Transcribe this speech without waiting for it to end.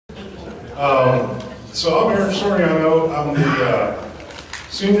So I'm Eric Soriano. I'm the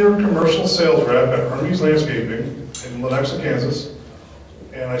Senior Commercial Sales Rep at Hermes Landscaping in Lenexa, Kansas.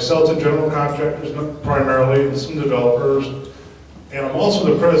 And I sell to general contractors primarily and some developers. And I'm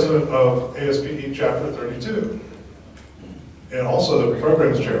also the president of ASPE Chapter 32. And also the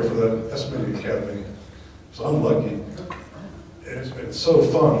programs chair for the Estimating Academy. So I'm lucky. It's been so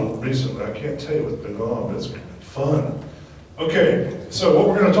fun recently. I can't tell you what's been going on, but it's been fun. Okay, so what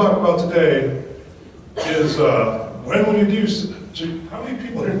we're going to talk about today is when will you do, how many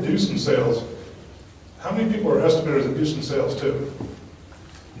people here do some sales? How many people are estimators that do some sales too?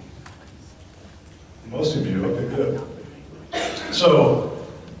 Most of you, okay, good. So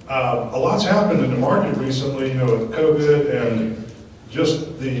a lot's happened in the market recently, you know, with COVID and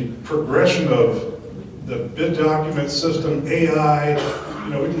just the progression of the bid document system, AI, you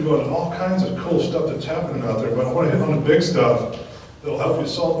know, we can go into all kinds of cool stuff that's happening out there, but I want to hit on the big stuff that'll help you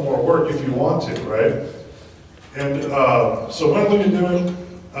solve more work if you want to, right? And so when will you do it?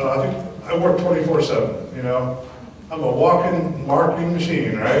 I think I work 24/7, you know. I'm a walking marketing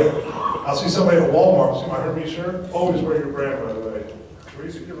machine, right? I'll see somebody at Walmart, see my Hermes shirt? Always wear your brand, by the way.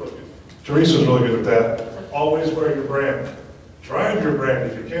 Teresa, you're really good. Teresa's really good at that. Always wear your brand. Drive your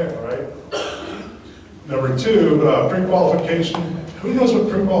brand if you can, right? Number two, pre-qualification. Who knows what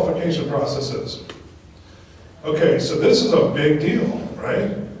pre-qualification process is? Okay, so this is a big deal,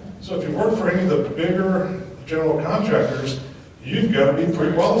 right? So if you work for any of the bigger general contractors, you've got to be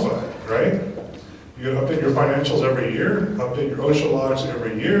pre-qualified, right? You got to update your financials every year, update your OSHA logs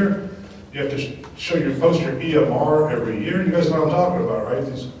every year. You have to post your EMR every year. You guys know what I'm talking about, right?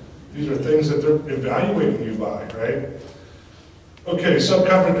 These are things that they're evaluating you by, right? Okay,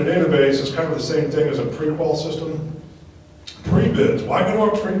 subcontractor database is kind of the same thing as a pre-qual system. Pre-bids, why go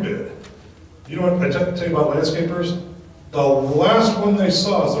to a pre-bid? You know what I tell you about landscapers? The last one they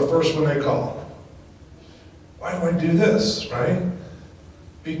saw is the first one they call. Why do I do this, right?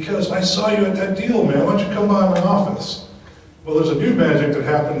 Because I saw you at that deal, man. Why don't you come by my office? Well, there's a new magic that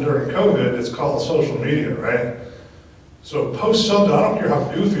happened during COVID. It's called social media, right? So post something, I don't care how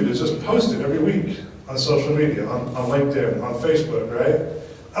goofy it is, just post it every week on social media, on LinkedIn, on Facebook, right?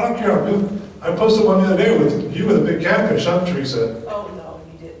 I don't care how goofy. I posted one the other day with you with a big catfish, huh, Teresa? Oh, no,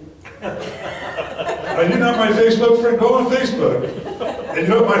 you didn't. Are you not my Facebook friend? Go on Facebook. And you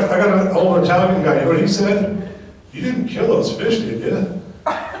know what, I got an old Italian guy, you know what he said? You didn't kill those fish, did you?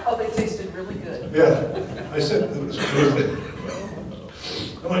 Oh, they tasted really good. Yeah. I said, it was good.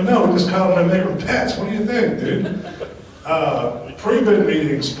 I'm like, no, we just caught them and make them pets. What do you think, dude? Pre-bid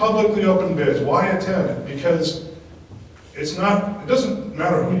meetings, publicly open bids. Why attend? Because it doesn't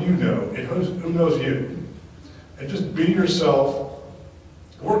matter who you know, who knows you. And just be yourself.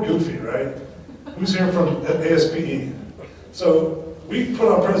 We're goofy, right? Who's here from ASPE? So we put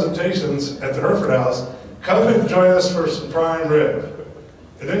on presentations at the Hereford House. Come and join us for some prime rib.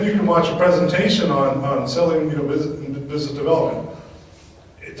 And then you can watch a presentation on selling, you know, business development.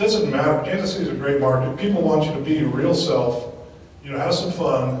 It doesn't matter. Kansas City is a great market. People want you to be your real self. You know, have some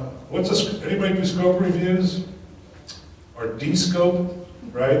fun. Anybody do scope reviews? Or D-scope,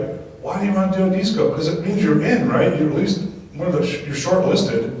 right? Why do you want to do a D-scope? Because it means you're in, right? You're at least you're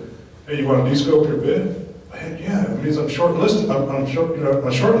shortlisted. Hey, you want to D-scope your bid? Heck yeah, it means I'm shortlisted. I'm on a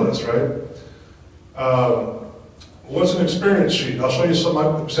short list, right? What's an experience sheet? I'll show you some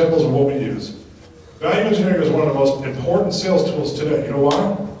examples of what we use. Value engineering is one of the most important sales tools today. You know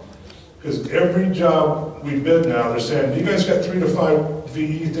why? Because every job we bid now, they're saying, you guys got 3 to 5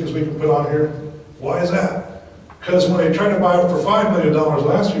 VE things we can put on here? Why is that? Because when they tried to buy it for $5 million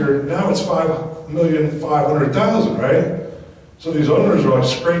last year, now it's $5,500,000, right? So these owners are like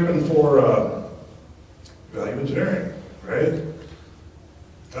scraping for value engineering, right?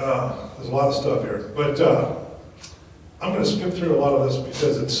 There's a lot of stuff here, but I'm going to skip through a lot of this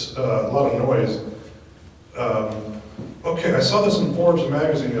because it's a lot of noise. Okay, I saw this in Forbes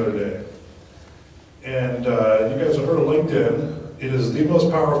magazine the other day, and you guys have heard of LinkedIn. It is the most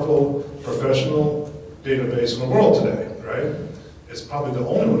powerful professional database in the world today, right? It's probably the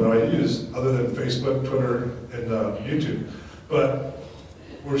only one that I use other than Facebook, Twitter, and YouTube. But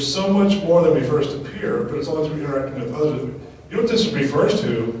we're so much more than we first appear, but it's only through interacting with others. You know what this refers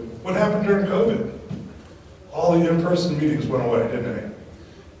to? What happened during COVID? All the in-person meetings went away, didn't they?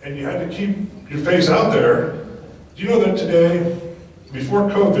 And you had to keep your face out there. Do you know that today, before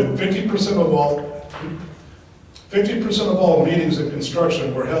COVID, 50% of all meetings in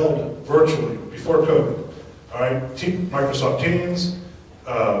construction were held virtually before COVID? All right, Microsoft Teams,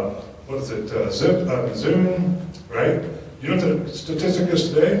 Zoom, right? You know what the statistic is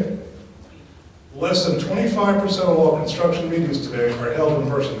today? Less than 25% of all construction meetings today are held in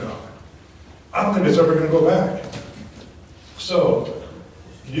person now. I don't think it's ever going to go back. So,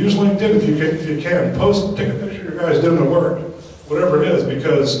 use LinkedIn if you can. Post, take a picture of your guys doing the work, whatever it is,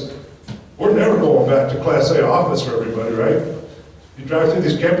 because we're never going back to Class A office for everybody, right? You drive through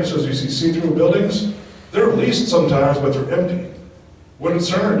these campuses, you see see-through buildings. They're leased sometimes, but they're empty. What did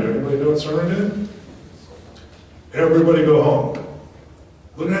Cerner do? Anybody know what Cerner did? Everybody go home.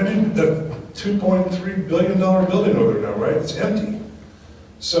 Look at that $2.3 billion building over there now, right? It's empty.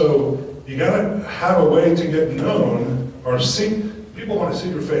 So you gotta have a way to get known or see. People want to see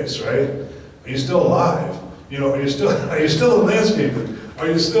your face, right? Are you still alive? You know, are you still in landscaping? Are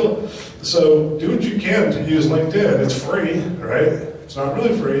you still? So do what you can to use LinkedIn. It's free, right? It's not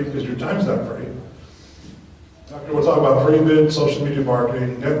really free because your time's not free. We'll talk about pre-bid, social media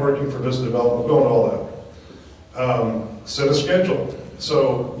marketing, networking for business development, we'll go into all that. Set a schedule.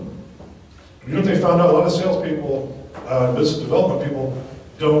 So, you know, they found out a lot of salespeople, business development people,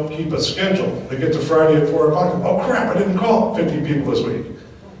 don't keep a schedule. They get to Friday at 4 o'clock, oh crap, I didn't call 50 people this week.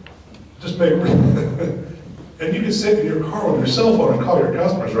 Just make, and you can sit in your car with your cell phone and call your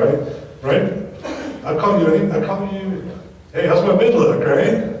customers, right? Right? I call you, hey, how's my bid look,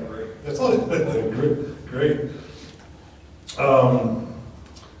 right? That's all, great.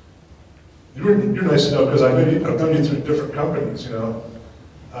 You're nice to know because I've known you through different companies, you know.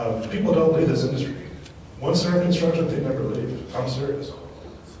 People don't leave this industry. Once they're in construction, they never leave. I'm serious.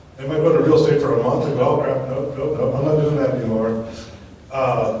 They might go to real estate for a month and go, oh crap, no, I'm not doing that anymore.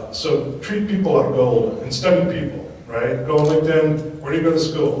 So treat people like gold and study people, right? Go on LinkedIn, where do you go to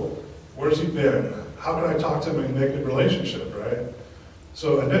school? Where's he been? How can I talk to him and make a relationship, right?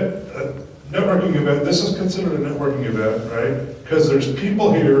 So a networking event, this is considered a networking event, right? Because there's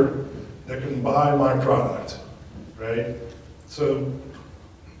people here that can buy my product, right? So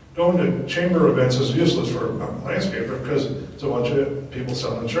going to chamber events is useless for a landscaper because it's a bunch of people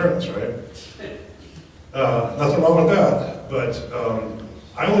selling insurance, right? Nothing wrong with that, but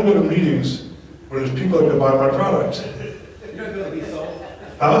I only go to meetings where there's people that can buy my product. You don't go to be sold?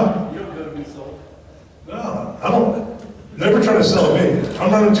 Huh? You don't go to be sold? No, I don't. Never try to sell me.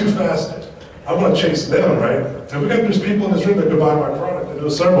 I'm running too fast. I want to chase them, right? And we got there's people in this room that can buy my product. I know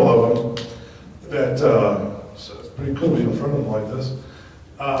several of them that, so it's pretty cool to be in front of them like this.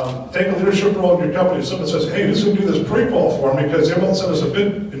 Take a leadership role in your company. If someone says, hey, who's going to do this pre-qual form because they won't send us a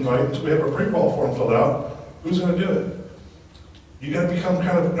bid invite until we have a pre-qual form filled out, who's going to do it? You got to become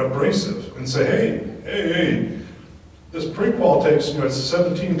kind of abrasive and say, hey, this pre-qual takes, it's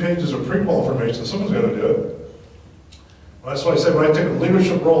 17 pages of pre-qual information. Someone's got to do it. That's why I said when I take a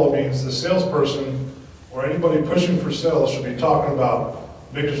leadership role, it means the salesperson or anybody pushing for sales should be talking about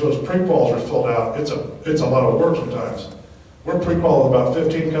making sure those pre-quals are filled out. It's a lot of work sometimes. We're pre-qual with about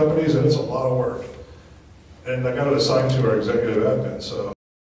 15 companies, and it's a lot of work. And I got it assigned to our executive admin. So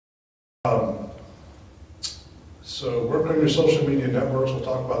work on your social media networks. We'll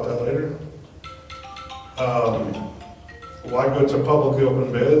talk about that later. Why go to publicly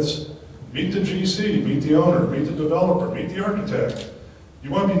open bids? Meet the GC, meet the owner, meet the developer, meet the architect.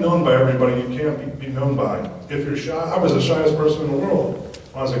 You want to be known by everybody you can be known by. If you're shy, I was the shyest person in the world.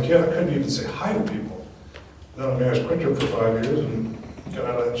 When I was a kid, I couldn't even say hi to people. Then I managed Quinter for 5 years and got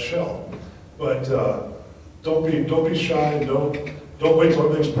out of that shell. But don't be shy. Don't wait till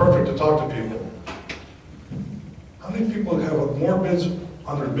everything's perfect to talk to people. How many people have more bids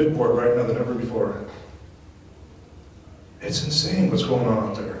on their bid board right now than ever before? It's insane what's going on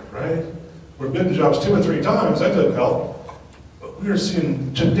out there, right? We're bidding jobs 2 or 3 times. That doesn't help. But we are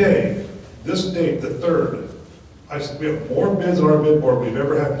seeing today, this date, the 3rd, we have more bids on our bid board we've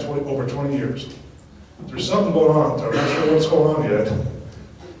ever had in over 20 years. There's something going on out there. I'm not sure what's going on yet.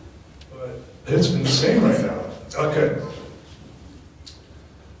 But it's insane right now.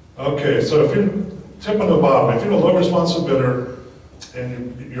 Okay, so if you're tip on the bottom, if you're a low responsive bidder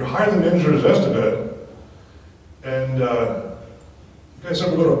and you're higher than the engineer's estimate, and you guys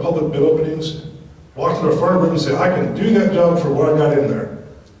ever go to public bid openings, walk to the front room and say, I can do that job for what I got in there.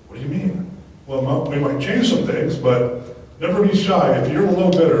 What do you mean? Well, we might change some things, but never be shy. If you're a low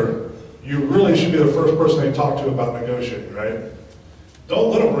bidder, you really should be the first person they talk to about negotiating, right?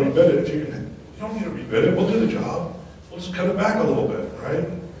 Don't let them rebid it if you can. You don't need to rebid it. We'll do the job. We'll just cut it back a little bit, right?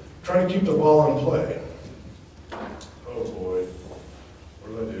 Try to keep the ball in play. Oh boy,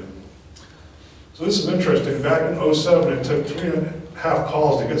 what did I do? So this is interesting. Back in 07, it took 3.5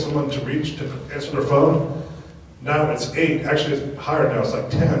 calls to get someone to reach to answer their phone. Now it's 8. Actually, it's higher now. It's like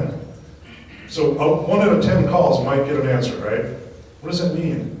 10. So 1 out of 10 calls might get an answer, right? What does that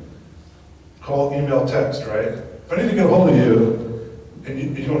mean? Call, email, text, right? If I need to get a hold of you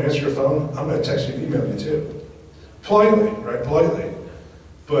and you don't answer your phone, I'm going to text you and email you too. Politely, right? Politely.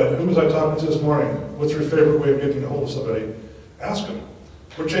 But who was I talking to this morning? What's your favorite way of getting a hold of somebody? Ask them.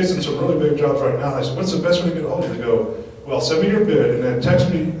 We're chasing some really big jobs right now. I said, what's the best way to get a hold of you? They go, well, send me your bid, and then text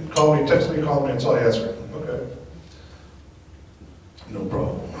me, call me, until I answer. Okay. No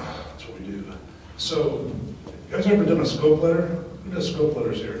problem. That's what we do. So, you guys ever done a scope letter? Who does scope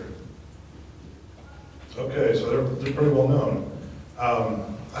letters here? Okay, so they're pretty well known.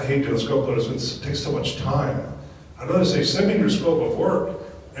 I hate doing scope letters, it takes so much time. I'd rather say, send me your scope of work,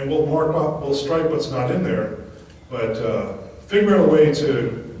 and we'll mark up, we'll strike what's not in there, but figure out a way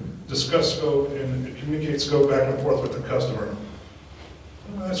to discuss scope and communicate scope back and forth with the customer.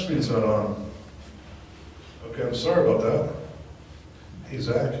 Oh, that screen's not on. Okay, I'm sorry about that. Hey,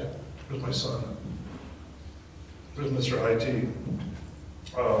 Zach, where's my son? Where's Mr. IT?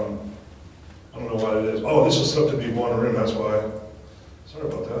 I don't know what it is. Oh, this is stuff to be one room, that's why. Sorry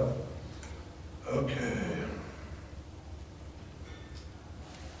about that. Okay.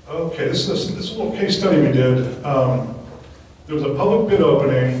 Okay, this is a little case study we did. There was a public bid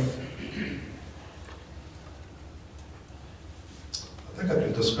opening. I think I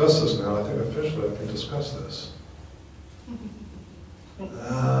can discuss this now. I think officially I can discuss this.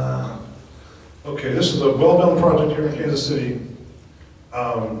 Okay, this is a well-done project here in Kansas City.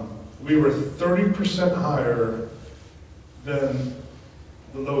 We were 30% higher than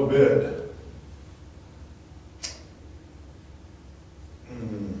the low bid. I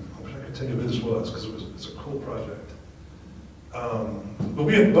wish I could tell you who this was, because it's a cool project. But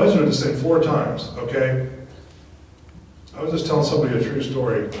we had budgeted this thing 4 times, okay? I was just telling somebody a true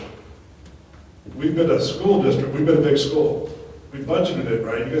story. We bid a school district, we bid a big school. We budgeted it,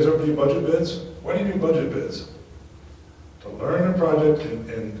 right? You guys ever do budget bids? Why do you do budget bids? To learn the project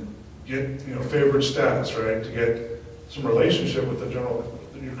and get, favored status, right? To get some relationship with your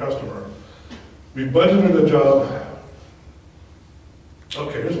customer. We budgeted a job.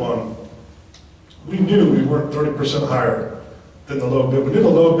 Okay, here's one. We knew we weren't 30% higher than the low bid. We knew the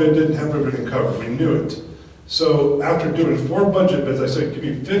low bid didn't have everything covered. We knew it. So after doing 4 budget bids, I said, give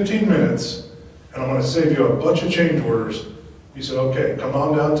me 15 minutes and I'm going to save you a bunch of change orders. He said, okay, come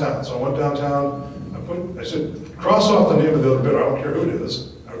on downtown. So I went downtown. I said, cross off the name of the other bidder. I don't care who it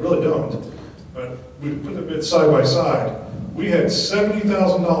is. I really don't. But we put the bids side by side. We had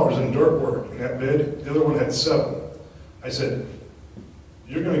 $70,000 in dirt work in that bid. The other one had 7. I said,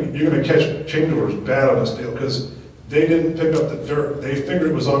 you're gonna catch change orders bad on this deal because they didn't pick up the dirt. They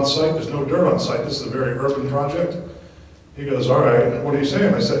figured it was on site. There's no dirt on site. This is a very urban project. He goes, all right, what are you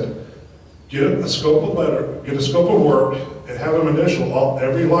saying? I said, get a scope of letter, get a scope of work, and have them initial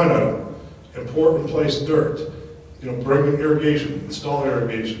every line item, import and place dirt. Bring in irrigation, install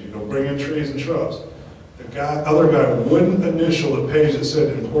irrigation, bring in trees and shrubs. The other guy wouldn't initial the page that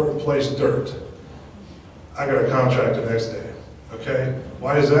said import and place dirt. I got a contract the next day, okay?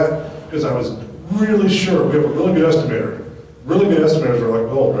 Why is that? Because I was really sure, we have a really good estimator. Really good estimators are like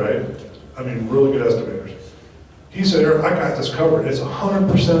gold, right? I mean, really good estimators. He said, Eric, I got this covered. It's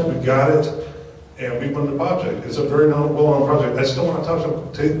 100%, we got it, and we won the project. It's a very well-known project. I still want to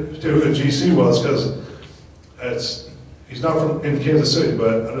talk to who the GC was, because he's not in Kansas City,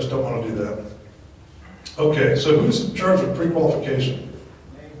 but I just don't want to do that. Okay, so who's in charge of pre-qualification?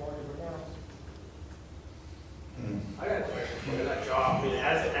 I got a question for that job. I mean,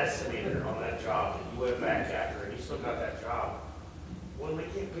 as an estimator on that job, you went back after and you still got that job. When we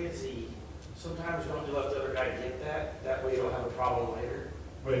get busy, sometimes you don't let the other guy get that. That way you don't have a problem later.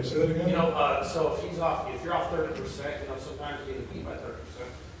 Wait, say that again? So if you're off 30%, sometimes getting beat by 30%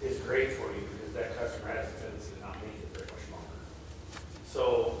 is great for you because that customer has a tendency to not make it very much longer.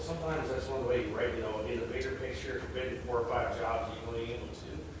 So sometimes that's one way, right? In the bigger picture, if you've been 4 or 5 jobs, you only able to.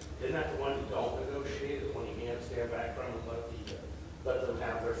 Isn't that the one you don't negotiate? The one you can't stand back from and let them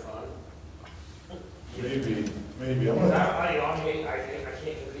have their fun? Maybe. I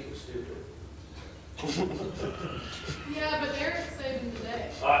can't compete with stupid. Yeah, but they're saving the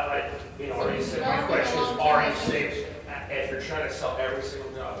day. My question is, are you saving? If you're trying to sell every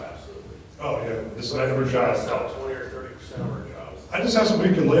single job, absolutely. Oh, yeah, this is not If every you're trying to job. sell 20 or 30% of our jobs. I just asked if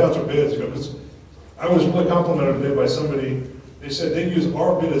we can lay out their bids, because I was really complimented today by somebody. They said they use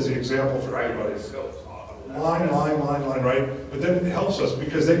our bid as the example for everybody. Line, right? But then it helps us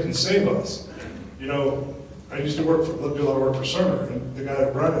because they can save us. I used to do a lot of work for Cerner, and the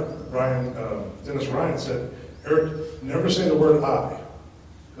guy, Dennis Ryan, said, Eric, never say the word I.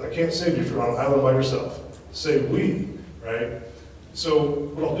 I can't save you if you're on an island by yourself. Say we, right? So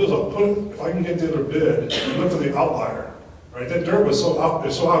what I'll do is I'll put, if I can get the other bid, and look for the outlier, right? That dirt was so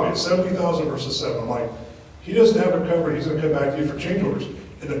obvious, 70,000 versus 7. I'm like, he doesn't have it covered, he's gonna come back to you for change orders.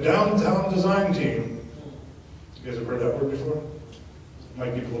 And the downtown design team, you guys have heard that word before?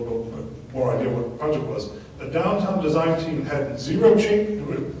 might give you a little bit more idea what the project was. The downtown design team had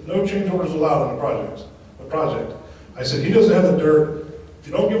no change orders allowed on the project. I said, he doesn't have the dirt. If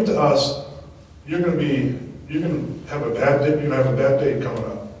you don't give it to us, you're going to have a bad day coming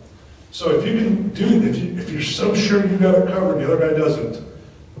up. So if you can do, if you're so sure you got it covered, and the other guy doesn't,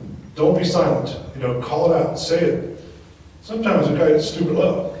 don't be silent. You know, call it out, say it. Sometimes the guy is stupid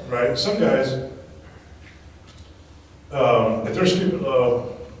low, right? Some guys, if they're stupid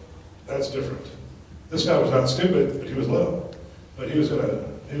low, that's different. This guy was not stupid, but he was low. But he was gonna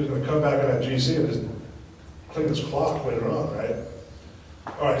come back on that GC and just clean his clock later on, right?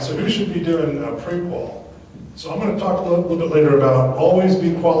 All right, so who should be doing pre-qual? So I'm going to talk a little bit later about always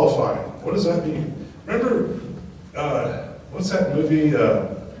be qualifying. What does that mean? Remember, what's that movie,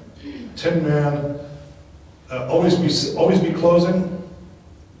 Tin Man, always be closing?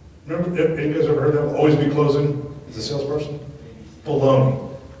 Remember, you guys ever heard of always be closing as a salesperson?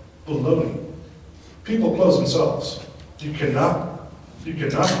 Baloney. Baloney. People close themselves. You cannot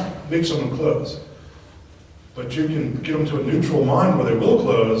make someone close. But you can get them to a neutral mind where they will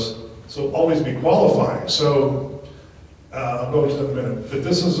close, so always be qualifying. So, I'll go into that in a minute. But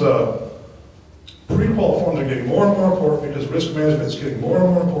this is, pre-qual forms are getting more and more important because risk management is getting more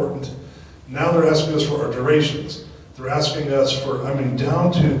and more important. Now they're asking us for our durations. They're asking us for,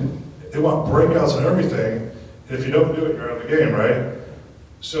 down to, they want breakouts and everything. And if you don't do it, you're out of the game, right?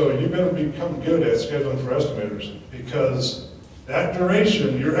 So you better become good at scheduling for estimators because that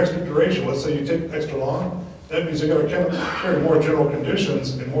duration, your extra duration, let's say you take extra long, that means they got to carry more general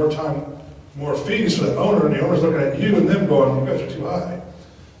conditions and more time, more fees for that owner, and the owner's looking at you and them going, you guys are too high.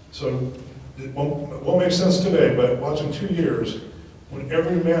 So it won't make sense today, but watching 2 years, when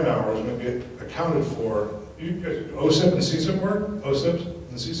every man hour is going to get accounted for, OSIP and CSIP work, OSIP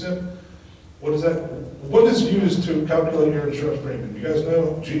and CSIP, what is that? What is used to calculate your insurance premium? You guys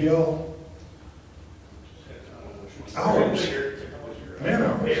know GL? Hours. Man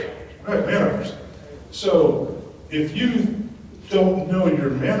hours. Right, man hours. So if you don't know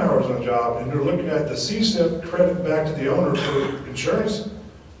your man hours on a job and you're looking at the CSIP credit back to the owner for insurance,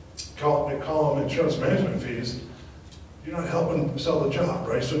 they call them insurance management fees, you're not helping sell the job,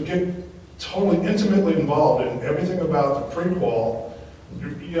 right? So get totally intimately involved in everything about the pre-qual,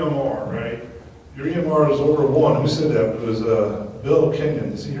 your EMR, right? Your EMR is over 1. Who said that? It was Bill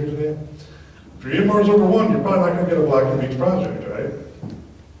Kenyon. Is he here today? If your EMR is over 1, you're probably not going to get a Black and Beach project, right?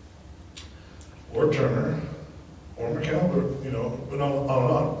 Or Turner, or McCall, but on and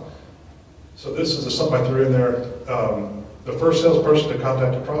on. So this is something I threw in there. The first salesperson to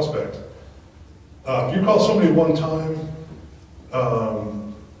contact a prospect. If you call somebody one time,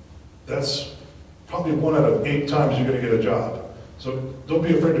 that's probably 1 out of 8 times you're going to get a job. So don't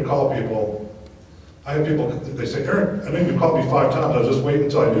be afraid to call people. I have people, they say, Eric, I know you called me 5 times. I was just waiting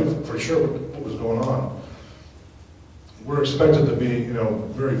until I knew for sure what was going on. We're expected to be,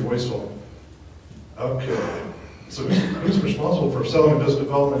 very voiceful. Okay, so who's responsible for selling and business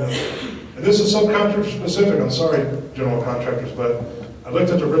development? And this is subcontractor specific, I'm sorry, general contractors, but I looked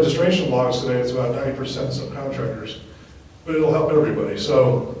at the registration logs today, it's about 90% subcontractors, but it'll help everybody.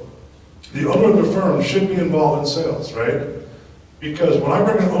 So the owner of the firm should be involved in sales, right? Because when I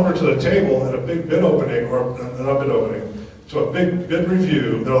bring an owner to the table at a big bid opening, or not bid opening, to a big bid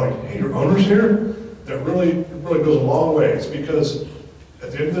review, they're like, hey, your owner's here? That really goes a long way. It's because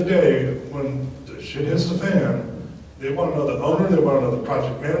at the end of the day, when the shit hits the fan, they want to know the owner, they want to know the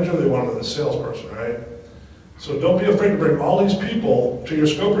project manager, they want to know the salesperson, right? So don't be afraid to bring all these people to your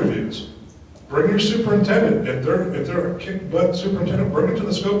scope reviews. Bring your superintendent. If they're a kick-butt superintendent, bring it to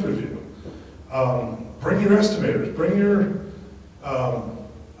the scope review. Bring your estimators. Bring your,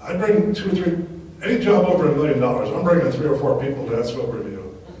 I bring 2 or 3, any job over $1 million, I'm bringing 3 or 4 people to that scope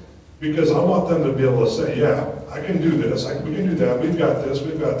review. Because I want them to be able to say, yeah, I can do this, we can do that, we've got this,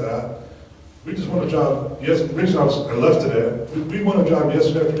 we've got that. We just won a job, the reason I left today, we won a job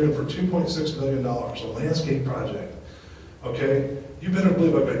yesterday afternoon for $2.6 million, a landscape project. Okay? You better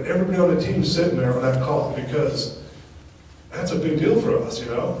believe I've got everybody on the team sitting there on that call because that's a big deal for us,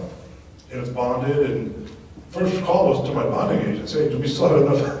 And it's bonded, and first call was to my bonding agent, saying, do we still have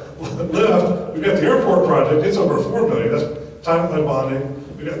enough left? We got the airport project, it's over $4 million, that's time with my bonding.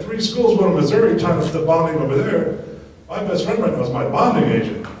 We got 3 schools going to Missouri, time with the bonding over there. My best friend right now is my bonding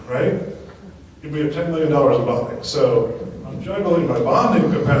agent, right? We have $10 million of bonding. So I'm juggling my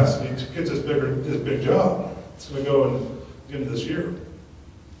bonding capacity to get this big job. It's going to go in the end of this year.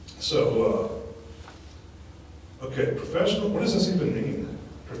 So, okay, professional, what does this even mean?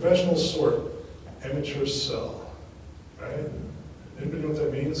 Professional sort, amateur sell, right? Anybody know what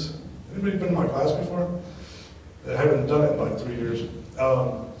that means? Anybody been in my class before? I haven't done it in like 3 years.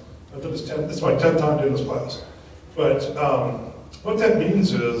 I've done it's my 10th time doing this class. But what that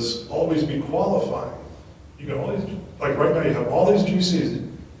means is always be qualifying. You can always, like right now you have all these GCs.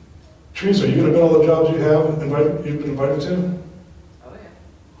 Teresa, are you gonna bid all the jobs you've been invited to? Oh, yeah.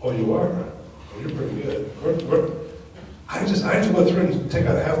 Oh, you are? Oh, you're pretty good. I have to go through and take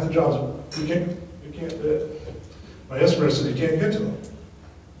out half the jobs. You can't bid. My estimator said you can't get to them.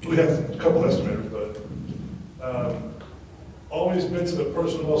 We have a couple estimators, but always bid to the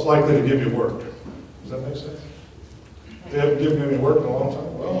person most likely to give you work. Does that make sense? They haven't given you any work in a long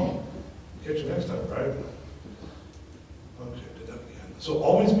time. Well, catch you next time, right? Okay, did that again. So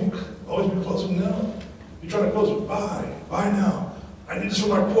always be closing now. You're trying to close it. Buy now. I need this for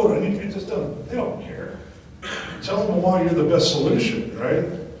my quota. I need to get this done. They don't care. Tell them why you're the best solution, right?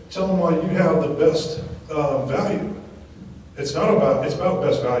 Tell them why you have the best value. It's about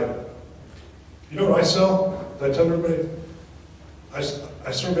best value. You know what I sell? Did I tell everybody?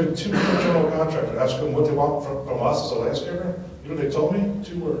 I surveyed 2 general contractors, asked them what they want from us as a landscaper. You know what they told me?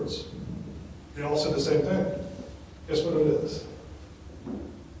 2 words. They all said the same thing. Guess what it is?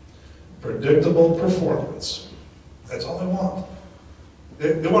 Predictable performance. That's all they want.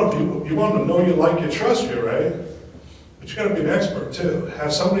 They want you want them to know you, like you, trust you, right? But you got to be an expert too.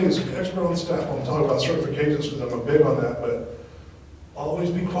 Have somebody who's an expert on staff. I'm talking about certifications because I'm big on that, but always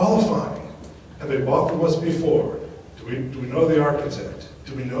be qualifying. Have they bought from us before? Do we know the architect?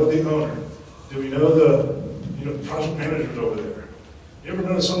 Do we know the owner? Do we know the project managers over there? You ever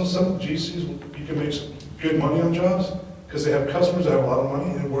notice some GCs you can make some good money on jobs because they have customers that have a lot of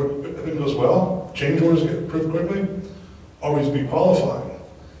money and everything goes well. Change orders get approved quickly. Always be qualifying.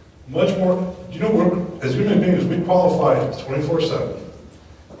 Much more. Do you know as human beings we qualify 24/7.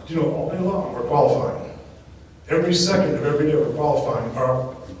 Do you know all day long we're qualifying. Every second of every day we're qualifying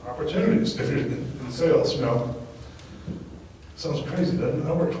our opportunities. If you're in sales, sounds crazy, doesn't it?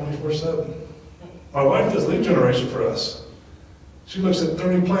 I work 24/7. My wife does lead generation for us. She looks at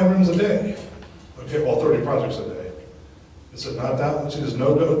 30 plan rooms a day. Okay, well, 30 projects a day. It's not that. She does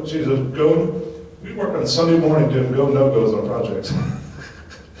no-go. She does go. We work on Sunday morning doing go-no-goes on projects.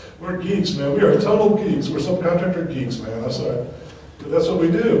 We're geeks, man. We are total geeks. We're subcontractor geeks, man. I'm sorry. But that's what we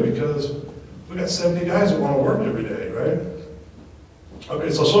do because we got 70 guys that want to work every day, right?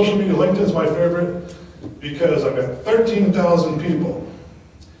 Okay, so social media, LinkedIn is my favorite because I've got 13,000 people.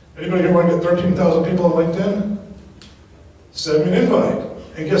 Anybody here want to get 13,000 people on LinkedIn? Send me an invite.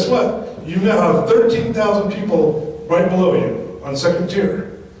 And guess what? You now have 13,000 people right below you on second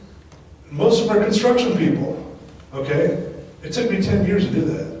tier. Most of them are construction people, okay? It took me 10 years to do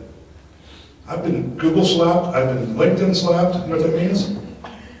that. I've been Google slapped, I've been LinkedIn slapped. You know what that means?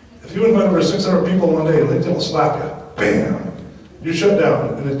 If you invite over 600 people in one day, LinkedIn will slap you. Bam! You're shut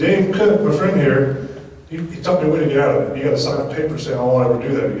down. And then Dave Cook, my friend here, he taught me a way to get out of it. You got to sign a paper saying I won't ever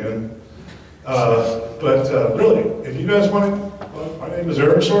do that again. Really, if you guys want it, my name is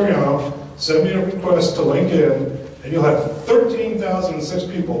Eric Soriano. Send me a request to LinkedIn, and you'll have 13,006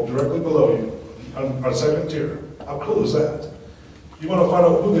 people directly below you on second tier. How cool is that? You want to find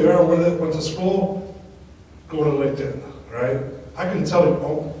out who they are, where they went to school? Go to LinkedIn, right? I can tell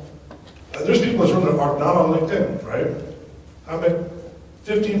you, there's people in this room that are not on LinkedIn, right? I bet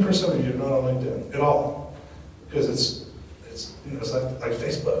 15% of you are not on LinkedIn at all, because it's like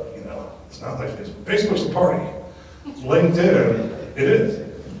Facebook, It's not like Facebook. Facebook's a party. LinkedIn, it is.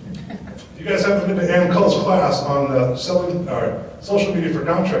 You guys haven't been to Ann Cull's class on selling social media for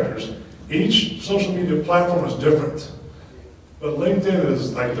contractors. Each social media platform is different. But LinkedIn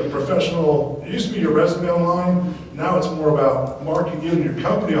is like the professional, it used to be your resume online, now it's more about marketing you and your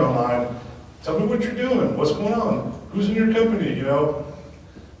company online. Tell me what you're doing, what's going on, who's in your company,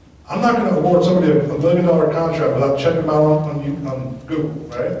 I'm not going to award somebody a $1 million contract without checking them out on Google,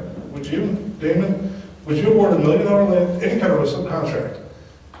 right? Would you, Damon? Would you award $1 million, any kind of a subcontract,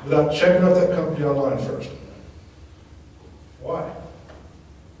 without checking out that company online first? Why?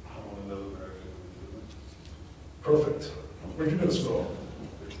 I want to know the direction. Perfect. Where'd you go to school?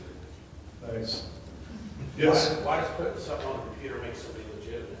 Nice. Yes? Why does putting something on the computer make something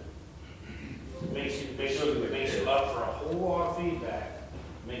legitimate? Makes you up for a whole lot of feedback.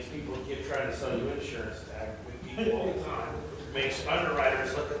 Makes people keep trying to sell you insurance tag with people all the time. Makes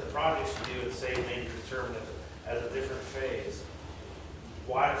underwriters look at the projects you do and say maybe determine it as a different phase.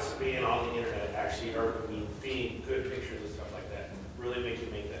 Why does being on the internet actually, or feeding good pictures and stuff like that, really make you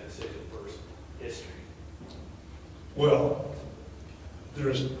make that decision versus history? Well,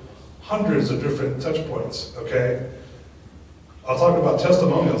 there's hundreds of different touch points, okay? I'll talk about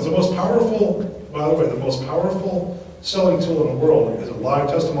testimonials. The most powerful, by the way, the most powerful selling tool in the world is a live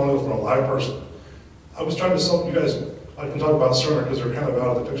testimonial from a live person. I was trying to sell, you guys, I can talk about Cerner because they're kind of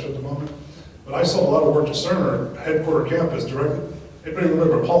out of the picture at the moment, but I sold a lot of work to Cerner, headquarter campus directly. Anybody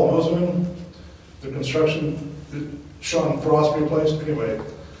remember Paul Moseman, the construction that Sean Frost replaced? Anyway,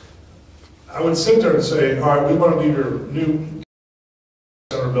 I would sit there and say, all right, we want to do your new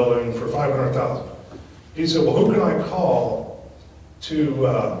center building for $500,000. He said, well, who can I call to,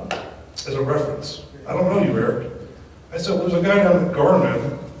 as a reference? I don't know you, Eric. I said, well, there's a guy down at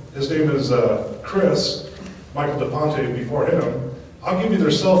Garmin. His name is Chris, Michael DePonte before him. I'll give you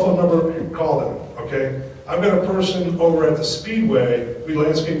their cell phone number, you can call them, okay? I've got a person over at the Speedway, we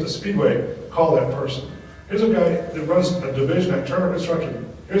landscape the Speedway, call that person. Here's a guy that runs a division at Turner Construction.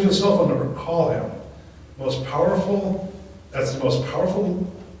 Here's his cell phone number, call him. Most powerful, that's the most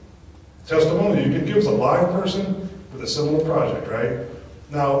powerful testimony you can give is a live person with a similar project, right?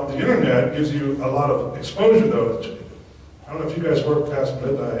 Now, the internet gives you a lot of exposure though. I don't know if you guys work past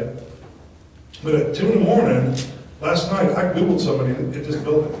midnight, but at 2 in the morning, last night, I Googled somebody at this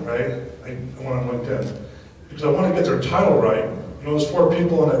building, right? I went on LinkedIn, because I want to get their title right. You know, those 4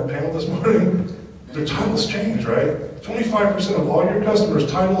 people on that panel this morning, their titles change, right? 25% of all your customers'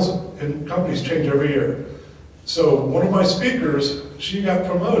 titles in companies change every year. So one of my speakers, she got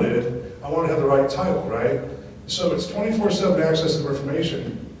promoted. I want to have the right title, right? So it's 24/7 access to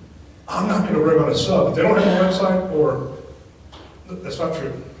information. I'm not going to bring on a sub. If they don't have a website, or that's not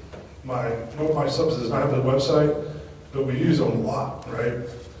true. One of my subs does not have the website, but we use them a lot, right?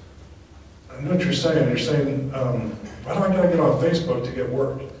 I know what you're saying. You're saying, why do I got to get on Facebook to get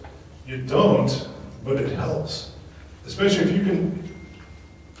work? You don't, but it helps. Especially if you can.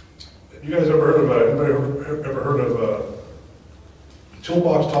 You guys ever heard of, anybody ever heard of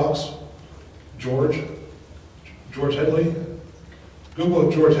Toolbox Talks? George Headley?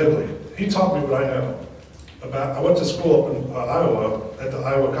 Google George Headley. He taught me what I know about. I went to school up in Iowa at the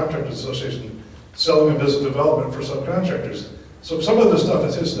Iowa Contractors Association, selling and business development for subcontractors. So some of this stuff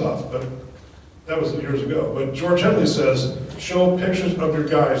is his stuff, but that was years ago. But George Headley says, show pictures of your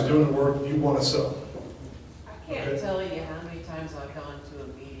guys doing the work you want to sell. I can't tell you how many times I've gone to a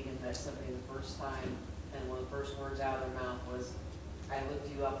meeting and met somebody the first time, and one of the first words out of their mouth was, I looked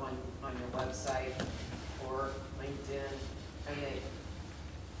you up on your website or LinkedIn, and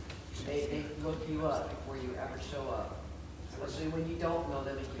they look you up before you ever show up. Especially when you don't know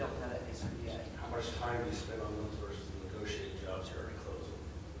them and you don't have that history yet. How much time do you spend on those versus the negotiating jobs you're already closing?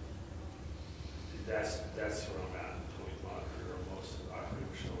 That's where I'm at in 25 or most of I don't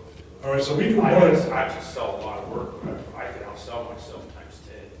even show up. All right, so we can I just sell a lot of work, but I can outsell myself times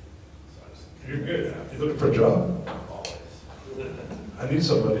 10. So You're good. You looking for a job? Always. I need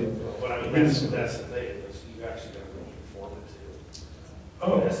somebody. But I mean, that's the thing, is you actually got to really perform it too.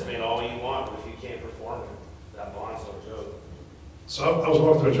 Oh. Estimate all you want, but if you can't perform it, that bond's no joke. So I was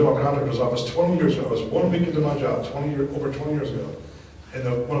walking through a general contractor's office 20 years ago. I was 1 week into my job, over 20 years ago. And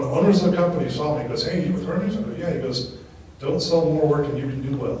one of the owners of the company saw me. He goes, hey, you with Hermes? I go, yeah. He goes, don't sell more work than you can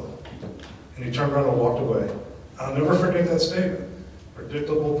do well. And he turned around and walked away. I'll never forget that statement.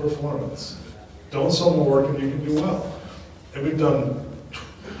 Predictable performance. Don't sell more work than you can do well. And we've done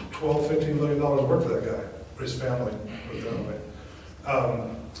 $12, $15 million of work for that guy, for his family, put it that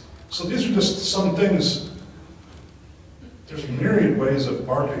way. So these are just some things. There's myriad ways of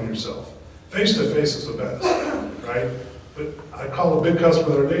marketing yourself. Face-to-face is the best, right? But I call a big customer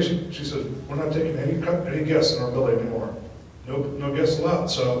the other day, she says, we're not taking any guests in our building anymore. No guests allowed.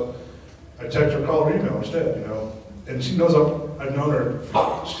 So I text her, call her, email instead, you know. And she knows I've known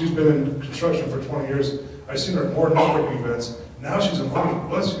her. She's been in construction for 20 years. I've seen her at more networking events. Now she's an owner,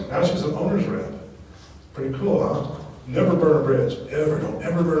 bless you, now she's an owner's rep. Pretty cool, huh? Never burn a bridge, ever, don't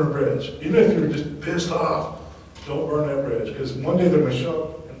ever burn a bridge. Even if you're just pissed off, don't burn that bridge, because one day they're gonna show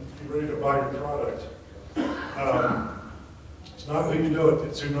up and be ready to buy your product. It's not who you know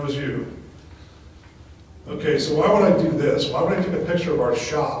it's who knows you. Okay, so why would I do this? Why would I take a picture of our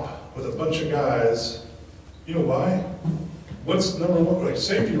shop with a bunch of guys? You know why? What's number one? Like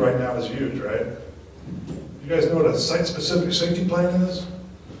safety right now is huge, right? You guys know what a site-specific safety plan is?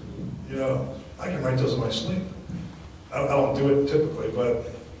 You know, I can write those in my sleep. I don't do it typically, but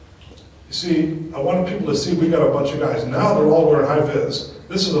you see, I wanted people to see we got a bunch of guys. Now they're all wearing high vis.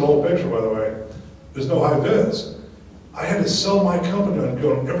 This is an old picture, by the way. There's no high vis. I had to sell my company and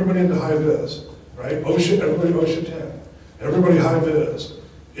go everybody into high vis, right? OSHA, everybody OSHA 10. Everybody high vis.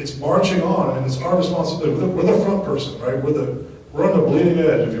 It's marching on, and it's our responsibility. We're the front person, right? We're on the bleeding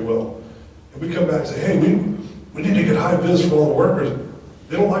edge, if you will. And we come back and say, hey, we need to get high vis for all the workers.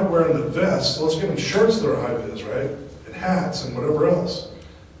 They don't like wearing the vests, so let's get them shirts that are high vis, right? And hats and whatever else.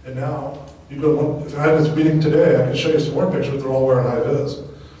 And now, you go, if I had this meeting today, I can show you some more pictures, they're all wearing high vis.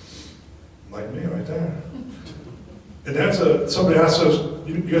 Like like me right there. And that's somebody asked us,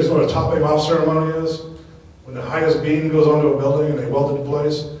 you guys know what a topping off ceremony is? When the highest beam goes onto a building and they weld it in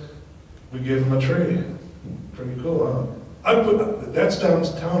place, we gave them a tree. Pretty cool, huh? That's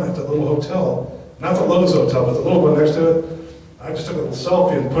downtown at the little hotel, not the Lowe's hotel, but the little one next to it. I just took a little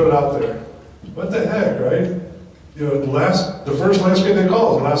selfie and put it out there. What the heck, right? You know, the first landscape they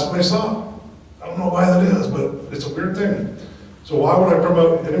call is the last one they saw. I don't know why that is, but it's a weird thing. So why would I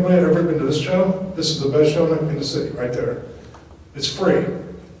promote, anybody ever been to this show? This is the best show in the city, right there. It's free.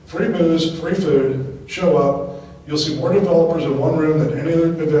 Free booze, free food, show up. You'll see more developers in one room than any other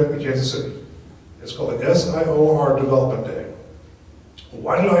event in Kansas City. It's called the SIOR Development Day.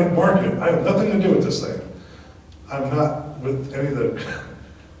 Why did I market it? I have nothing to do with this thing. I'm not with any of the,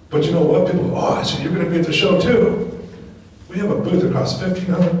 but you know what? People go, oh, so you're going to be at the show too. We have a booth that costs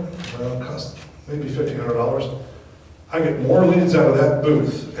 $1,500, well, it costs maybe $1,500. I get more leads out of that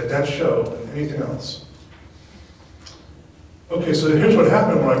booth at that show than anything else. Okay, so here's what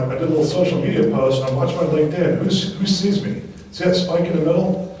happened when I did a little social media post. I'm watching my LinkedIn. Who sees me? See that spike in the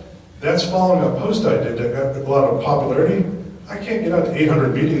middle? That's following a post I did that got a lot of popularity. I can't get out to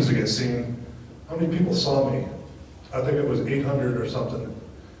 800 meetings to get seen. How many people saw me? I think it was 800 or something.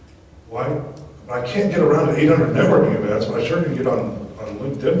 Why? I can't get around to 800 networking events, but I sure can get on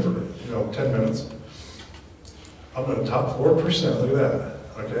LinkedIn for 10 minutes. I'm in the top 4%, look at that,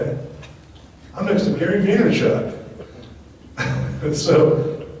 okay? I'm next to Gary Vaynerchuk.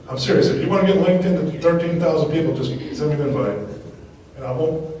 So, I'm serious, if you want to get LinkedIn to 13,000 people, just send me an invite. And I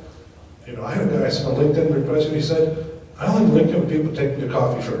won't, I had a guy send a LinkedIn request and he said, I only link in with people take me to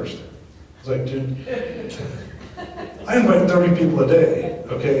coffee first. I was like, dude, I invite 30 people a day,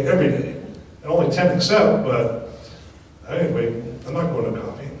 okay, every day. And only 10 accept, but anyway, I'm not going to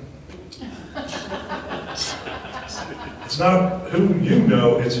coffee. It's not who you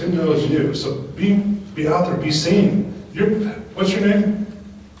know, it's who knows you. So be out there, be seen. What's your name?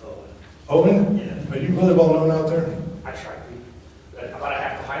 Owen. Owen? Yeah. Are you really well known out there? I try to be. But I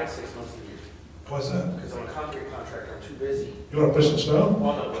have to hide 6 months of the year. Why's that? Because I'm a concrete contractor, I'm too busy. You want to push some snow?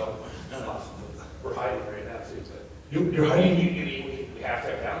 Well, no, we're hiding right now too, but. You're hiding? We have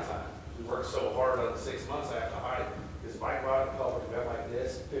to have downtime. We work so hard on the 6 months, I have to hide. Because if I go out in public event like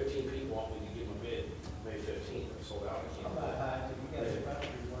this, 15 people want me to give them a bid. May 15th, I'm sold out, I can't.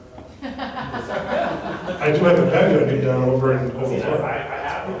 I do have a patio I need down over in We Overflow.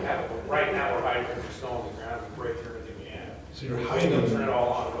 have it, but right now we're hiding because there's snow on the ground, we break everything we have. So you're We're hiding. gonna turn it all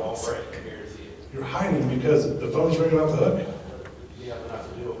on, it'll all break, I guarantee it. You're hiding because the phone's ringing off the hook? We have enough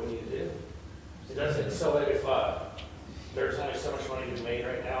to do what we need to do. It doesn't, so that if, there's only so much money to be made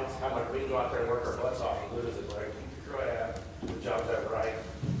right now, it's how much we can go out there and work our butts off and lose it, but I keep the crew I have, the job's that right.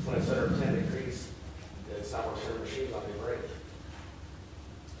 When it's under 10 degrees, it's not worth the machines on the break.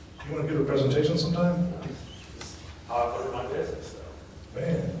 You want to give a presentation sometime? I'll go to my business though.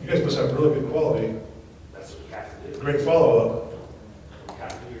 Man, you guys must have really good quality. That's what we have to do. Great follow-up. We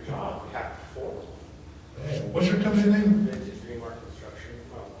have to do your job, we have to perform. Man, what's your company name? Vintage Greenmark Construction,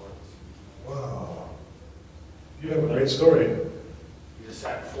 Wow. You have a great story. you just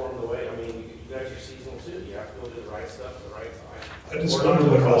have to perform the way, I mean, you got your seasonal too, you have to go do the right stuff at the right time. I just We're not wondered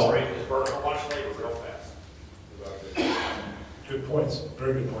doing what all else. right, just burn a whole bunch of labor real fast. Good points,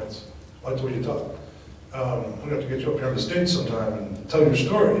 very good points. I like the way you talk. We're going to have to get you up here on the stage sometime and tell your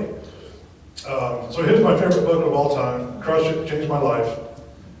story. So here's my favorite book of all time, Crush It, Changed My Life.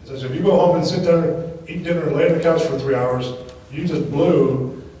 It says, if you go home and sit there, eat dinner, and lay on the couch for 3 hours, you just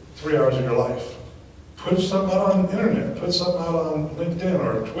blew 3 hours of your life. Put something out on the internet, put something out on LinkedIn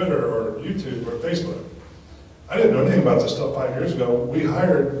or Twitter or YouTube or Facebook. I didn't know anything about this stuff 5 years ago. We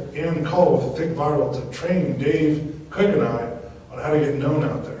hired Ann Cole with Think Viral to train Dave Cook and I on how to get known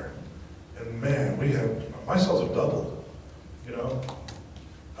out there. And man, my sales have doubled,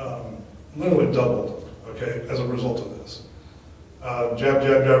 literally doubled, okay, as a result of this. Jab, jab,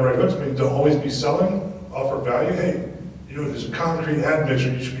 jab, right hooks mean don't always be selling, offer value. Hey, there's a concrete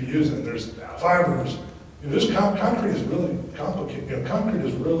admixture you should be using. There's fibers. This concrete is really complicated. Concrete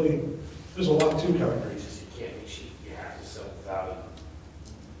is really, there's a lot to concrete. You can't be cheap, you have to sell value.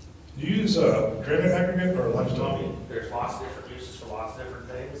 Do you use granite aggregate or limestone? There's lots of different uses for lots of different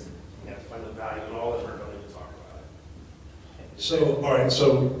things. You have to find the value in all different, don't even talk about it. So, all right,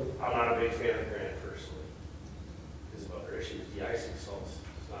 so I'm not a big fan of granite personally. Because of other issues, de-icing salts.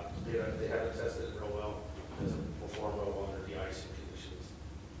 It's not, they haven't tested it real well. It doesn't perform real well under de-icing conditions.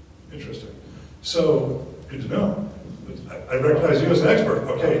 interesting. So, good to know. I recognize you as an expert,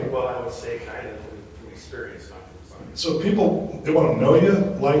 okay. Well, I would say kind of from experience, not from science. So people, they want to know you,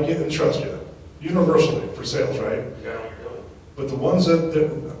 like you, and trust you. Universally for sales, right? You got what you're doing. But the ones that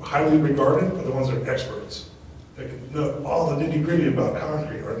are highly regarded are the ones that are experts. They can know all the nitty-gritty about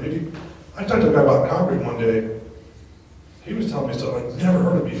concrete. I talked to a guy about concrete one day. He was telling me stuff I'd never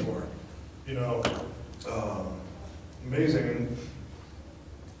heard of before. You know, amazing. And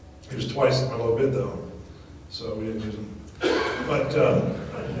he was twice my low bid though, so we didn't use him. But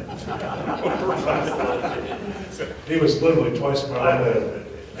he was literally twice my low bid.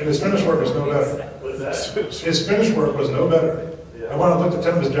 And his finished work was no better. His finished work was no better. I went and looked at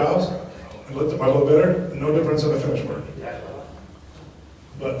 10 of his jobs, and looked at my low bidder, no difference in the finished work.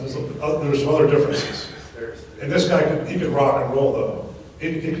 But there's some other differences. And this guy, he could rock and roll though.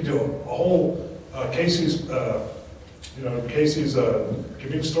 He could do a whole Casey's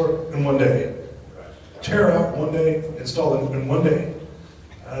convenience store in one day. Tear out one day, install it in one day.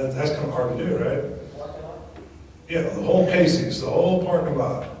 That's kind of hard to do, right? Yeah, the whole Casey's, the whole parking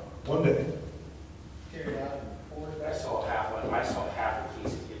lot, one day. I saw half of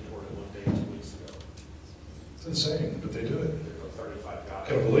Casey's get poured in one day 2 weeks ago. It's insane, but they do it. 35 guys.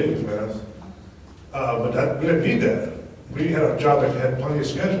 Can't believe, man. But we didn't need that. We had a job that had plenty of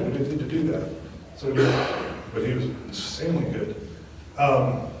schedule. We didn't need to do that. So, but he was insanely good.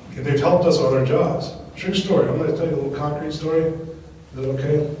 And they've helped us on other jobs. True story. I'm going to tell you a little concrete story. Is that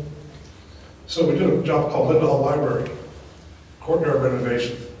okay? So we did a job called Linda Hall Library, courtyard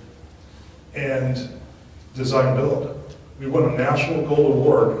renovation, and design build. We won a national gold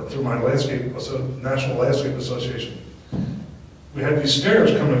award through my National Landscape Association. We had these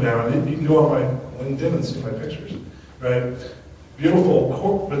stairs coming down. You can go on my LinkedIn and see my pictures, right?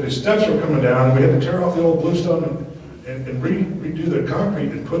 Beautiful, but the steps were coming down, and we had to tear off the old bluestone and redo the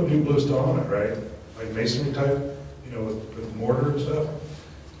concrete and put new bluestone on it, right? Like masonry type, you know, with mortar and stuff.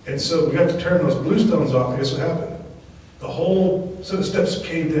 And so we got to turn those bluestones off, and guess what happened? The whole set of steps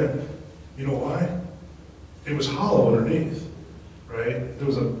caved in. You know why? It was hollow underneath, right? There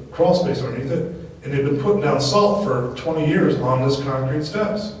was a crawl space underneath it, and they'd been putting down salt for 20 years on this concrete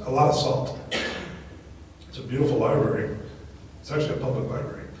steps. A lot of salt. It's a beautiful library. It's actually a public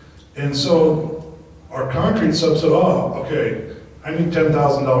library. And so our concrete sub said, oh, okay, I need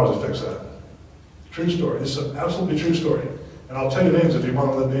 $10,000 to fix that. True story. This is an absolutely true story. And I'll tell you names if you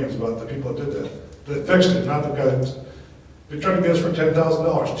want to know names about the people that did that. That fixed it, not the guy that's... They tried to get us for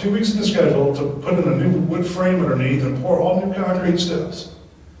 $10,000. 2 weeks in the schedule to put in a new wood frame underneath and pour all new concrete steps.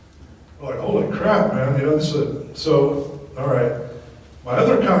 We're like, holy crap, man, you know, this is so, all right. My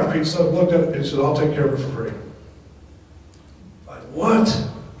other concrete sub looked at it and said, I'll take care of it for free. Like, what?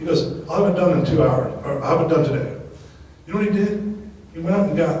 He goes, I'll have it done in 2 hours, or I'll have it done today. You know what he did? He went out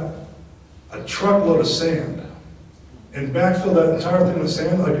and got a truckload of sand and backfilled that entire thing with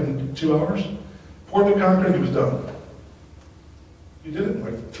sand like in 2 hours, poured the concrete, he was done. He did it in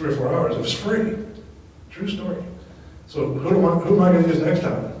like 3 or 4 hours. It was free. True story. So who am I going to use next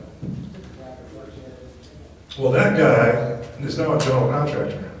time? Well, that guy is now a general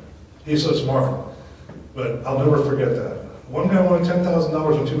contractor. He's so smart. But I'll never forget that. One guy wanted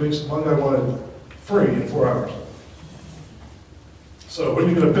 $10,000 in 2 weeks. One guy wanted free in 4 hours. So what are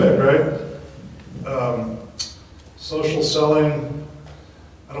you going to pick, right? Social selling.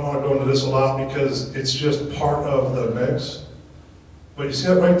 I don't want to go into this a lot because it's just part of the mix. But you see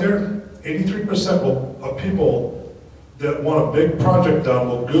that right there? 83% of people that want a big project done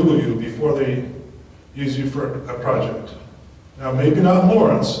will Google you before they use you for a project. Now, maybe not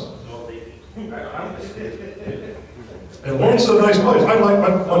Lawrence. And Lawrence is a nice place. I like, my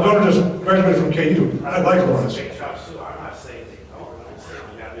daughter just graduated from KU. I like Lawrence. I'm not saying they don't. I'm saying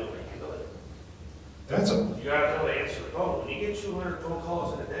you gotta be able to handle it. You gotta be able to answer the phone. When you get 200 phone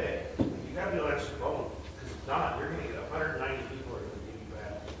calls in a day, you gotta be able to answer the phone. Because if not, you're gonna get 190 people are gonna give you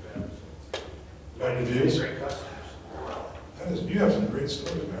bad results. Bad reviews? Great customers. You have some great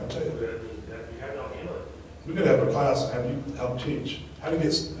stories, man, I'll tell you. You have to handle it. We're going to have a class and have you help teach how to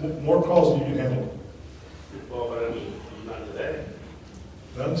get more calls than you can handle. Well, but I mean, not today.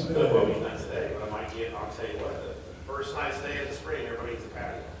 None today? Well, not today, but I might get, I'll tell you what, the first nice day of the spring, everybody gets a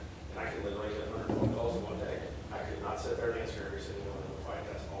patio. And I could literally get 100 phone calls in one day. I could not sit there and answer every single one of the fight.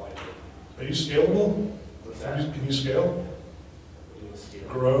 That's all I do. Are you scalable? What's that? Can you scale? You can scale.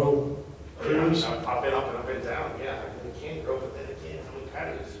 Grow? Cruise? I've been up and I've been down, yeah. You can grow, but then again, how many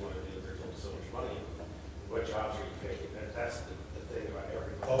patios do you want to do? There's only so much money. What jobs are you picking? That's the thing about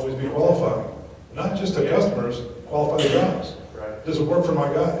everybody. Always be qualifying. Not just the customers, qualify the jobs. Right. Does it work for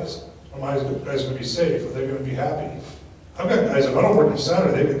my guys? Are my guys going to be safe? Are they going to be happy? I've got guys, if I don't work on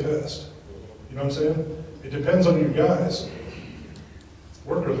Saturday, they get pissed. You know what I'm saying? It depends on your guys.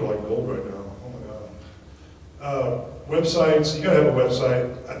 Workers are like gold right now. Oh my God. Websites, you got to have a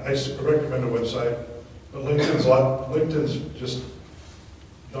website. I recommend a website. But LinkedIn's just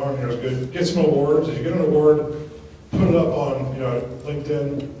darn near as good. Get some awards. If you get an award, put it up on,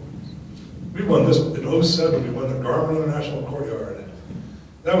 LinkedIn. We won this in '07. We won the Garmin International Courtyard.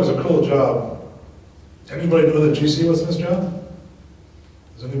 That was a cool job. Anybody know that GC was in this job?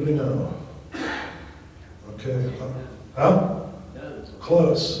 Does anybody know? Okay. Huh?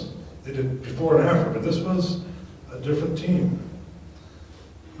 Close. They did before and after, but this was a different team.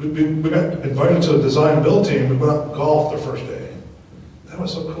 We got invited to a design build team. We went out and golfed the first day. That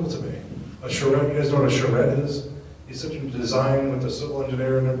was so cool to me. A charrette, you guys know what a charrette is? You sit in design with the civil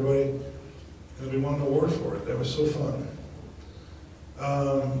engineer and everybody, and we won an award for it. That was so fun.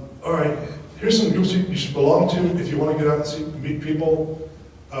 All right, here's some groups you should belong to if you want to get out and meet people.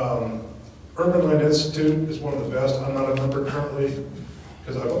 Urban Land Institute is one of the best. I'm not a member currently,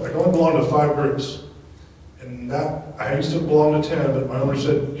 because I can only belong to 5 groups. And that, I used to belong to 10, but my owner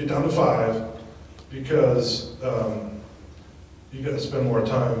said, get down to 5, because you got to spend more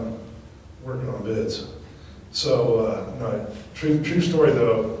time working on bids. So, no, true story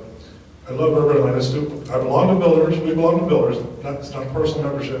though. I love Urban Land Institute. I belong to builders. We belong to builders. It's not a personal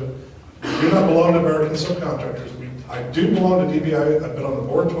membership. We do not belong to American Subcontractors. I do belong to DBI. I've been on the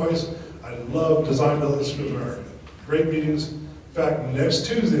board twice. I love Design Build Institute of America. Great meetings. In fact, next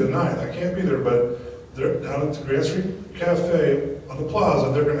Tuesday the 9th, I can't be there, but they're down at the Grand Street Cafe on the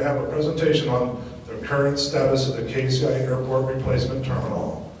plaza. They're going to have a presentation on the current status of the KCI Airport Replacement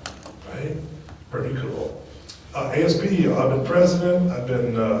Terminal. Right? Pretty cool. ASPE, I've been president. I've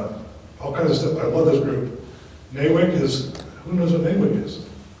been all kinds of stuff. I love this group. NAWIC is, who knows what NAWIC is?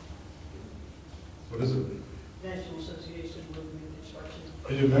 What is it? National Association of Moving and Construction.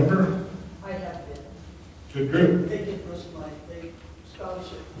 Are you a member? I have been. Good group. They did most of my, they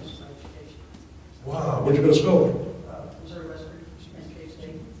scholarship most of my education. Wow, where'd you go to school? Missouri Western and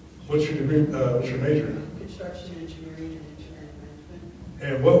K-State. What's your degree, what's your major? Construction engineering and engineering management.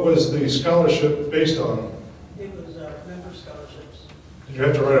 And what was the scholarship based on? It was member scholarships. Did you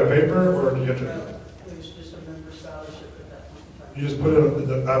have to write a paper, or did you have to? It was just a member scholarship at that point in time. You just put it in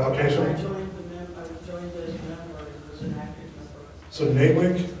the application? I joined as a member and was an active member. So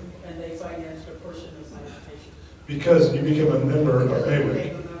NAWIC, And they financed a portion of my education. because you became a member of Because I NAWIC.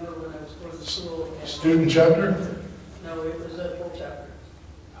 became a member when I was going to school. and- Student chapter? No, it was a full chapter.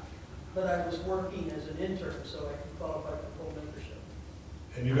 But I was working as an intern, so I could qualify for full membership.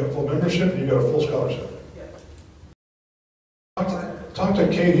 And you got full membership, and you got a full scholarship. Yeah. Talk to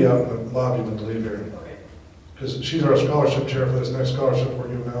Katie out in the lobby when to leave here, Okay. because she's our scholarship chair for this next scholarship we're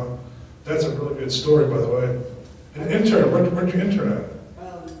giving out. That's a really good story, by the way. An intern, where'd you intern at?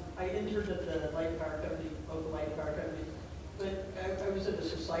 I interned at the light power company, local light power company. But I was at the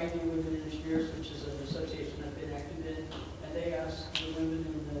Society of Women Engineers, which is an association I've been active in. And they asked the women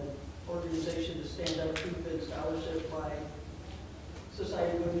in the organization to stand up to the scholarship by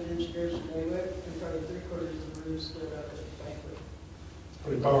Society of Women Engineers, and they went, and probably 3/4 of the room stood up at the banquet.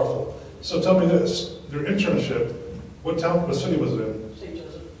 Pretty powerful. So tell me this, your internship, what town, what city was it in? St.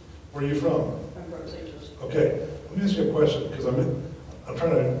 Joseph. Where are you from? I'm from St. Joseph. Okay, let me ask you a question, because I'm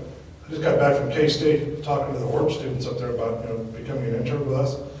trying to, I just got back from K-State talking to the HORP students up there about, becoming an intern with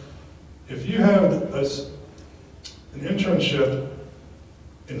us. If you have an internship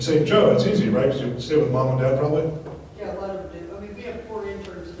in St. Joe, it's easy, right? Because you stay with mom and dad probably? Yeah, a lot of them do. I mean, we have 4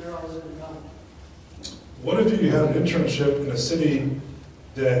 interns and they're all living in town. What if you had an internship in a city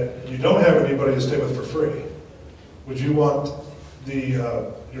that you don't have anybody to stay with for free? Would you want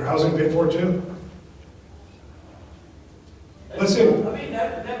your housing paid for too? Let's say, I mean,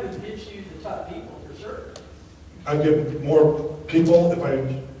 that would get you the top people for sure. I'd get more people if I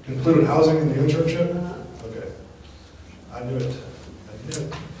included housing in the internship? Okay. I knew it.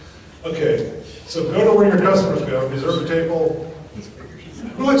 Okay, so go to where your customers go, reserve a table.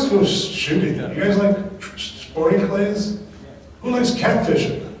 Who likes to go shooting? You guys like sporting clays? Who likes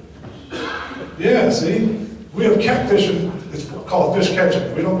catfishing? Yeah, see? We have catfishing, it's called fish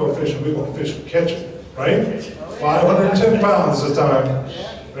catching. We don't go fishing, we go fish catching, right? 510 pounds this time,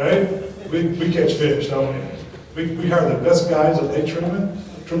 right? We catch fish, don't we? We hire the best guys at Lake Trinity,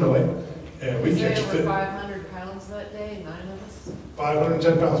 and we catch over fish. 500 pounds that day, 9 of us?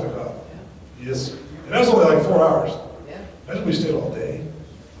 510 pounds we caught. Yes, and that's only like 4 hours. Yeah. Imagine we stayed all day.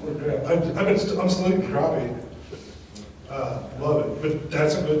 Holy crap. I'm still eating crappie. Love it, but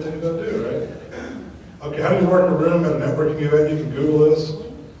that's a good thing to do, right? Okay, how do you work a room at a networking event? You can Google this.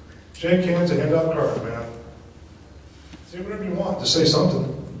 Shake hands and hand out cards, man. Say whatever you want, just say something.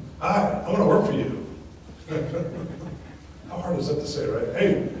 Hi, I want to work for you. How hard is that to say, right?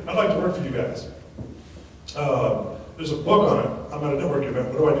 Hey, I'd like to work for you guys. There's a book on it. I'm at a networking event.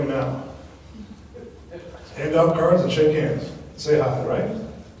 What do I do now? hand out cards and shake hands, say hi, right?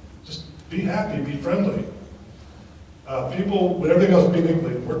 Just be happy, be friendly. People, with everything else being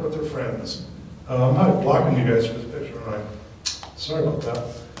equal, work with their friends. I'm not blocking you guys for this picture, am I? Sorry about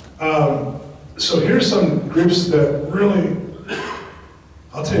that. So here's some groups that really,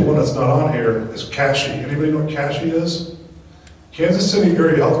 I'll tell you one that's not on here, is CASHE. Anybody know what CASHE is? Kansas City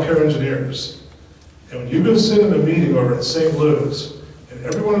Area Healthcare Engineers. And when you go sit in a meeting over at St. Louis, and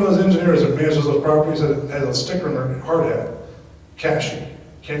every one of those engineers that manages those properties has a sticker on their hard hat, CASHE,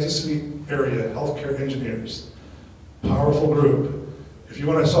 Kansas City Area Healthcare Engineers. Powerful group. If you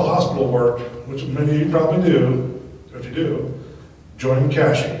want to sell hospital work, which many of you probably do, if you do, join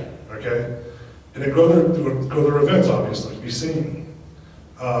CASHE, okay? And then go to their events, obviously, be seen.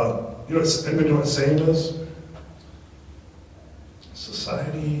 Anybody know what SAME is?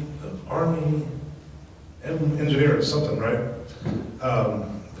 Society of Army Engineers, something, right?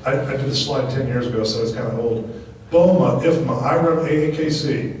 I did a slide 10 years ago, so it's kind of old. BOMA, IFMA, IREM,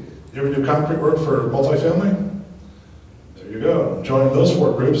 AAKC. You ever do concrete work for multifamily? There you go. Join those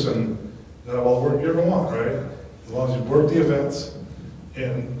 4 groups and you'll have all the work you ever want, right? As long as you work the events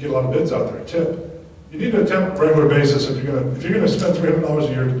and get a lot of bids out there. Tip: you need to attempt on a regular basis if you're gonna spend $300 a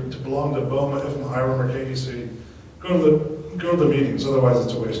year to belong to BOMA, IFMA, IREM, or KEC. Go to the meetings. Otherwise,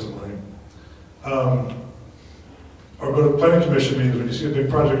 it's a waste of money. Or go to planning commission meetings when you see a big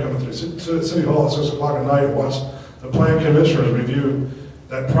project coming through. Sit at City Hall at 6 o'clock at night and watch the planning commissioners review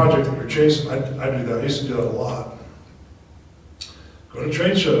that project that you're chasing. I do that. I used to do that a lot. Go to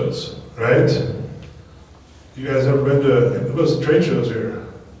trade shows, right? You guys ever been to, who goes to trade shows here?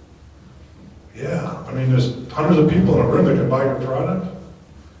 Yeah, I mean, there's hundreds of people in a room that can buy your product.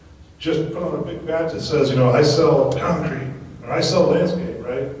 Just put on a big badge that says, I sell concrete, or I sell landscape,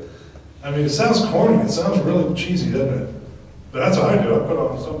 right? I mean, it sounds corny, it sounds really cheesy, doesn't it? But that's what I do. I put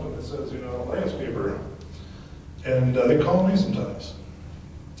on something that says, landscaper. And they call me sometimes.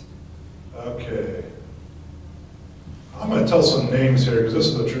 Okay. I'm going to tell some names here because this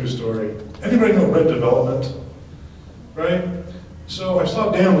is a true story. Anybody know Red Development? Right? So I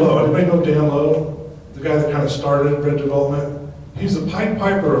saw Dan Lowe. Anybody know Dan Lowe? The guy that kind of started Red Development? He's the Pied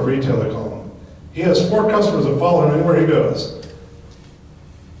Piper of retail, they call him. He has 4 customers that follow him anywhere he goes.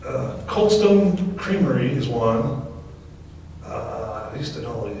 Cold Stone Creamery is one. I used to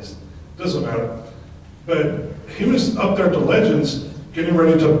know these. Doesn't matter. But he was up there at the Legends getting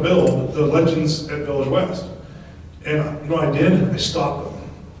ready to build the Legends at Village West. And you know what I did? I stopped him.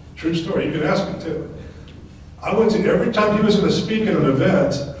 True story. You can ask him too. I went to every time he was going to speak at an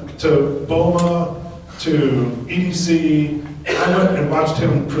event, to BOMA, to EDC, I went and watched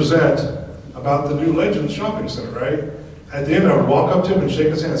him present about the new Legends Shopping Center, right? At the end, I would walk up to him and shake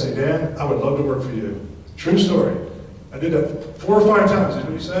his hand and say, Dan, I would love to work for you. True story. I did that 4 or 5 times. You know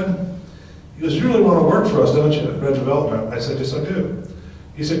what he said? He goes, you really want to work for us, don't you, at Red Development? I said, yes, I do.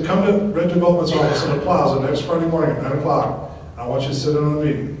 He said, come to Red Development's office in the plaza next Friday morning at 9 o'clock. I want you to sit in on a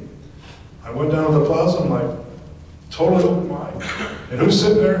meeting. I went down to the plaza, I'm like, totally open mind. And who's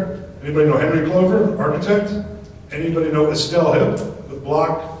sitting there? Anybody know Henry Clover, architect? Anybody know Estelle Hip with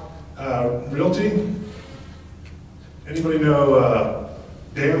Block Realty? Anybody know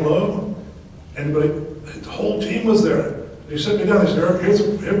Dan Lowe? Anybody? The whole team was there. They sat me down, they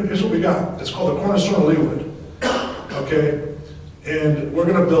said, here's what we got. It's called the Cornerstone of Leawood. Okay? And we're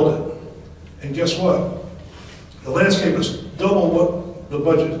gonna build it. And guess what? The landscape is double what the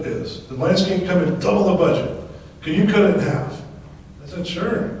budget is. The landscape come in double the budget. Can you cut it in half? I said,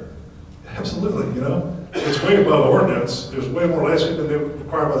 sure. Absolutely, It's way above ordinance. There's way more landscape than they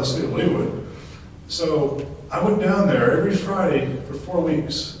required by the city of Leawood. So I went down there every Friday for 4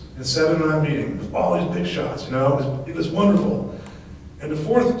 weeks and sat in on that meeting with all these big shots, It was wonderful. And the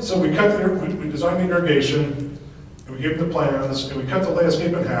 4th, so we designed the irrigation, and we gave them the plans, and we cut the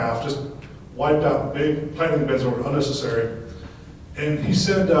landscape in half, just wiped out big planting beds that were unnecessary. And he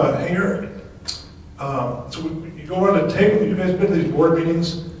said, hey Eric, you go around the table, you guys been to these board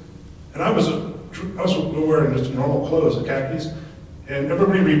meetings? And I was wearing just normal clothes, the khakis, and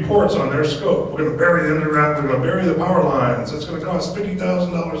everybody reports on their scope. We're going to bury the underground, we're going to bury the power lines, it's going to cost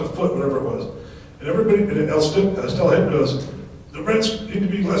 $50,000 a foot, whatever it was. And everybody, and Estelle Head goes, the rents need to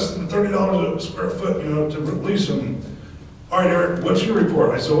be less than $30 a square foot, to release them. All right, Eric, what's your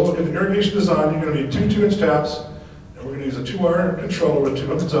report? I said, well, look at the irrigation design, you're going to need 2 2-inch taps, and we're going to use a 2-wire controller with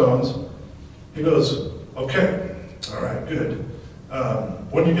 200 zones. He goes, okay, all right, good.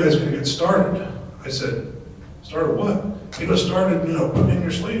 When are you guys going to get started? I said, started what? He goes, started, putting in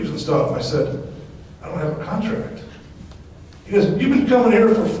your sleeves and stuff. I said, I don't have a contract. He goes, you've been coming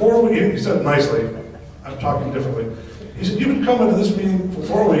here for 4 weeks. He said nicely, I'm talking differently. He said, you've been coming to this meeting for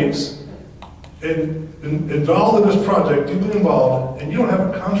 4 weeks, and involved in this project, deeply involved, and you don't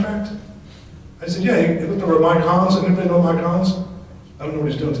have a contract? I said, yeah, he looked over Mike Hans. Anybody know Mike Hans? I don't know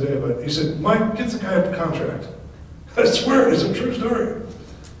what he's doing today, but he said, Mike, get the guy a contract. I swear, it's a true story.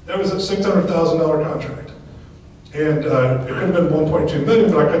 That was a $600,000 contract. And it could have been 1.2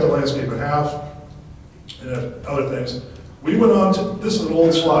 million, but I cut the landscape in half and other things. We went on to, this is an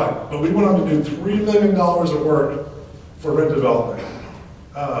old slide, but we went on to do $3 million of work for rent development.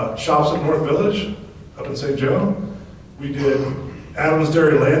 Shops at North Village, up in St. Joe. We did Adams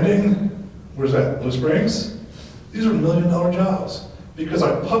Dairy Landing. Where's that? Blue Springs? These are $1 million jobs. Because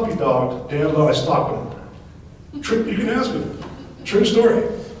I puppy dogged Dan Lowe, I stalked him. True, you can ask him. True story.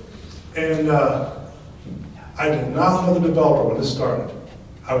 And I did not know the developer when this started.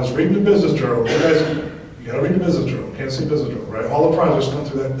 I was reading the business journal. You guys, you gotta read the business journal. Can't see business journal, right? All the projects come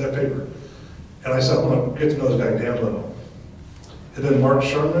through that paper. And I said, I'm gonna get to know this guy, Dan Lowe. And then Mark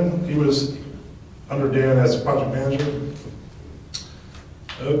Sherman, he was under Dan as project manager.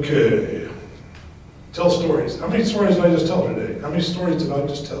 Okay. Tell stories. How many stories did I just tell today? How many stories did I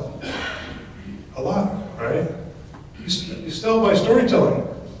just tell? A lot, right? You sell by storytelling.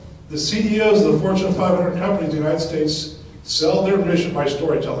 The CEOs of the Fortune 500 companies in the United States sell their mission by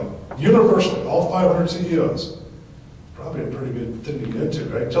storytelling. Universally, all 500 CEOs. Probably a pretty good thing to get into,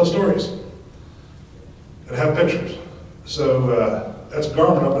 right? Tell stories. And have pictures. So that's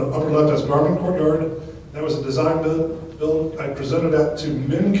Garmin, up in the upper left, that's Garmin Courtyard. That was a design build. I presented that to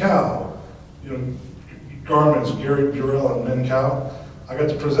Min Cow. You know, Garmin's Gary Burrell and Min Cow. I got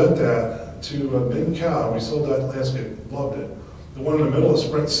to present that to Min Cow. We sold that landscape, loved it. The one in the middle is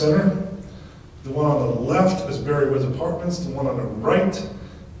Sprint Center. The one on the left is Barry Woods Apartments. The one on the right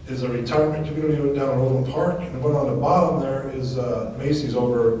is a retirement community down in Overland Park. And the one on the bottom there is Macy's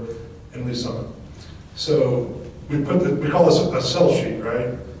over in Lee Summit. So we call this a sell sheet,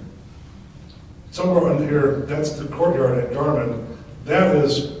 right? Somewhere under here, that's the courtyard at Garmin. That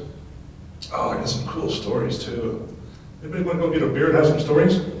is, oh, I got some cool stories too. Anybody want to go get a beer and have some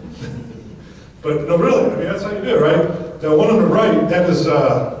stories? But no, really, I mean, that's how you do it, right? That one on the right, that is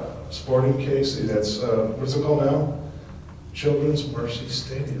Sporting Casey. That's, what's it called now? Children's Mercy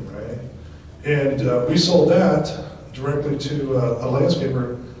Stadium, right? And we sold that directly to a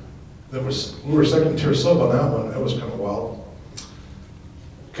landscaper that was, we were second tier sub on that one. That was kind of wild.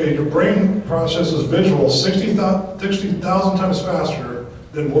 Okay, your brain processes visual 60,000 times faster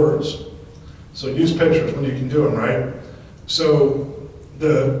than words. So use pictures when you can do them, right? So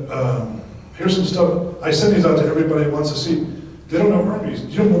here's some stuff. I send these out to everybody who wants to see. They don't know Hermes.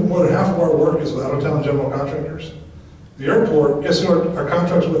 You know more than half of our work is with out-of-town general contractors. The airport, guess who our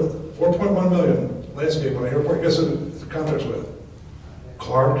contracts with? 4.1 million landscape on the airport. Guess who the contracts with?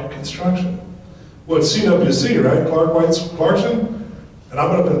 Clark Construction. Well, it's CWC, right? Clark White's Clarkson. And I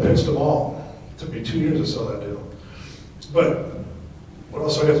went up and pitched them all. It took me 2 years to sell that deal. But what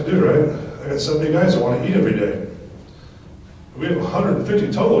else do I got to do, right? I got 70 guys that want to eat every day. We have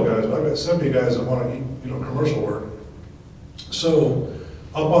 150 total guys, but I've got 70 guys that want to eat, you know, commercial work. So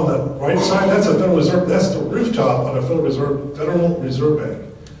up on the right side, that's a Federal Reserve, that's the rooftop on a Federal Reserve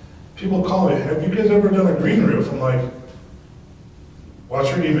Bank. People call me, have you guys ever done a green roof? I'm like, watch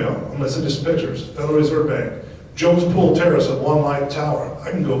your email. I'm gonna send you some pictures. Federal Reserve Bank. Jones Pool Terrace at One Light Tower.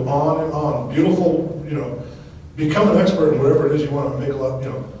 I can go on and on. Beautiful, you know, become an expert in whatever it is you want to make a lot, you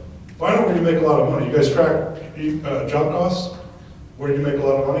know. Find out where you make a lot of money. You guys track job costs? Where you make a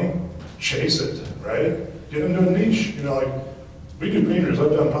lot of money? Chase it, right? Get into a niche. You know, like, we do green roofs.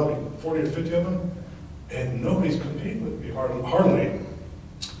 I've done probably 40 or 50 of them, and nobody's competing with me, hardly.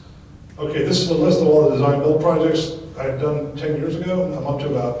 Okay, this is a list of all the design build projects I had done 10 years ago. I'm up to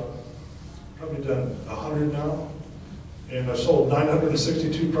about, probably done 100 now. And I've sold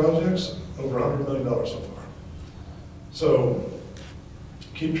 962 projects, over $100 million so far. So,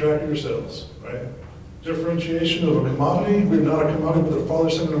 keep track of your sales, right? Differentiation of a commodity. We're not a commodity, but the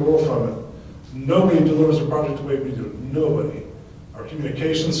farthest thing in the world from it. Nobody delivers a project the way we do. Nobody. Our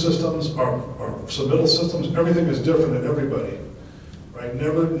communication systems, our submittal systems, everything is different than everybody, right?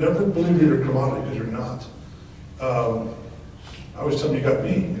 Never believe you're a commodity because you're not. I always tell them you got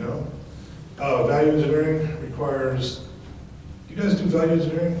me, you know. Value engineering requires, you guys do value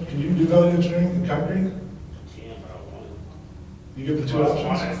engineering? Can you do value engineering in concrete? Can, but I won't. You give the two Well,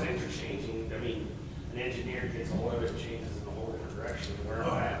 options? as things are changing, I mean, an engineer gets a hold of it, changes in a whole different direction. Where am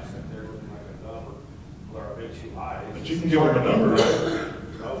I at? They're looking like a number, or a bit too high. But you can give them a number, right?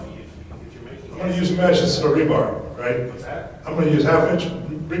 No, if you're making. I'm going to use mesh instead of rebar, right? What's that? I'm going to use I'm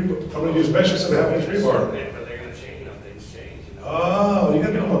going to use mesh instead of half-inch rebar. Yeah, but they're going to change, you know, things change, you know. Oh, you got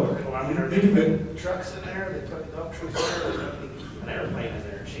to You come know, up. I mean, You need to trucks in there, they put dump trucks there, they put an airplane in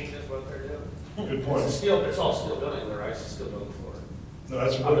there. they're changes what they're doing. Good point. It's steel, it's all steel building, the rice is steel building floor. No,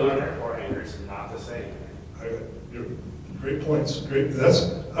 that's I'm really, doing airport hangers, not the same. you're, great points, great,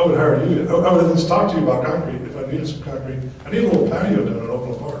 I would hire you, I would at least talk to you about concrete, if I needed some concrete. I need a little patio down at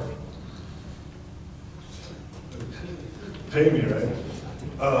Oakland Park. Pay me, right?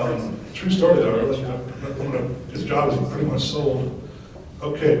 True story though, this job is pretty much sold.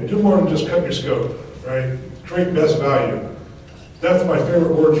 Okay, do more than just cut your scope, right? Create best value. That's my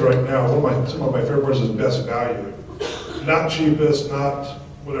favorite words right now. Some of my favorite words is best value. Not cheapest, not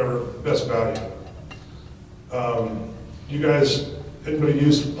whatever, best value. You guys, anybody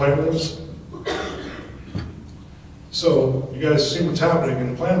use plan rooms? So you guys see what's happening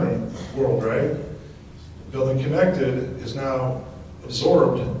in the plan room world, right? Building Connected is now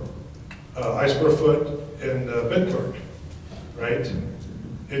absorbed I-square-foot and bid clerk, right?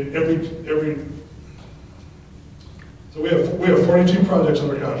 In every so we have 42 projects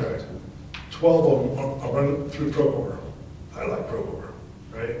under contract. 12 of them are run through Procore. I like Procore,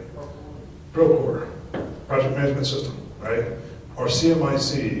 right? Procore, Project Management System, right? Or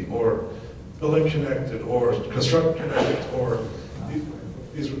CMIC, or Building Connected, or Construct Connected, or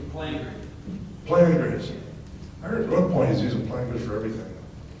these Plan grids. I heard at one point he's using plan grids for everything.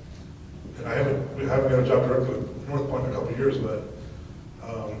 And we haven't got a job directly with North Point in a couple of years, but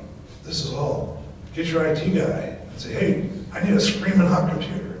this is all, get your IT guy and say, hey, I need a screaming hot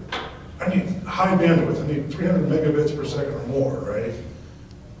computer. I need high bandwidth, I need 300 megabits per second or more, right?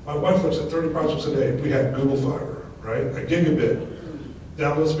 My wife looks at 30 projects a day. We had Google Fiber, right? A gigabit.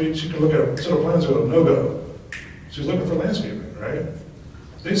 Download speed, she can look at a set of plans with a no-go. She's looking for landscaping, right?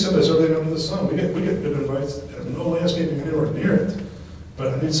 They send us everything under the sun. We get bid invites, and no landscaping anywhere near it.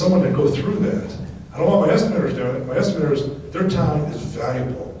 But I need someone to go through that. I don't want my estimators doing it. My estimators, their time is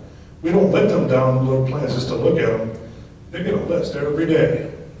valuable. We don't let them download plans just to look at them. They get a list every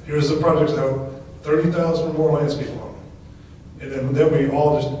day. Here's the projects that have 30,000 or more landscape on them. And then we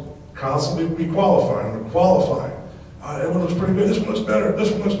all just constantly re-qualifying. We're qualifying. That one looks pretty good. This one looks better.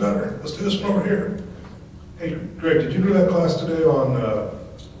 This one looks better. Let's do this one over here. Hey, Greg, did you do that class today on,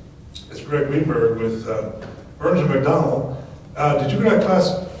 it's Greg Greenberg with Burns and McDonald. Did you do that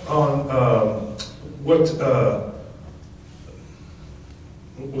class on what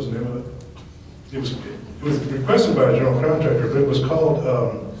was the name of it? It was requested by a general contractor, but it was called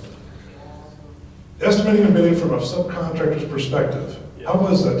Estimating and Bidding from a Subcontractor's Perspective. How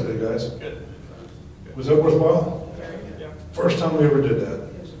was that today, guys? Good. Was that worthwhile? Yeah. First time we ever did that.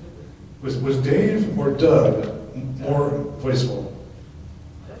 Was Dave or Doug more voiceful?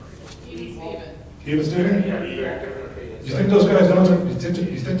 Even Steven. Even Steven? Yeah, you have different opinions. Do you think those guys know what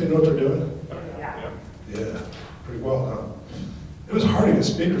you think they know what they're doing? Yeah. Yeah, pretty well, huh? It was hard to get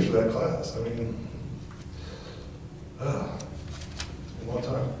speakers for that class. I mean, a long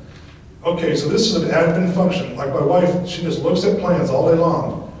time. Okay, so this is an admin function. Like my wife, she just looks at plans all day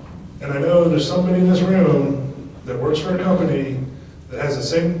long. And I know there's somebody in this room that works for a company that has the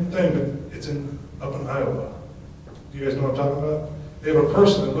same thing, but it's up in Iowa. Do you guys know what I'm talking about? They have a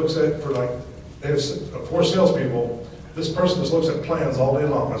person that looks at, they have 4 salespeople. This person just looks at plans all day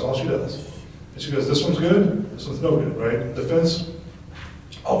long. That's all she does. And she goes, this one's good, this one's no good, right? Defense,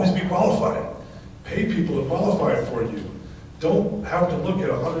 always be qualified. Pay people to qualify it for you. Don't have to look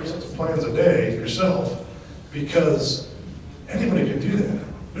at 100 sets of plans a day yourself, because anybody can do that.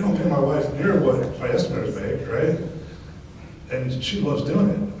 We don't pay my wife near what my estimators make, right? And she loves doing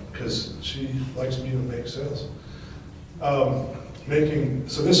it, because she likes me to make sales.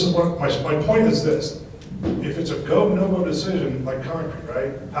 So this is what, my point is this. If it's a go, no-go decision, like concrete,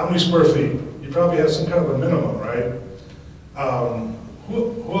 right? How many square feet? You probably have some kind of a minimum, right?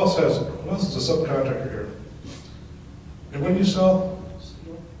 Who else is a subcontractor here? And what do you sell?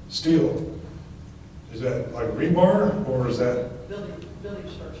 Steel. Is that like rebar, or is that? Building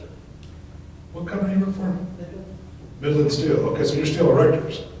structure. What company you work for? Midland Steel. Okay, so you're steel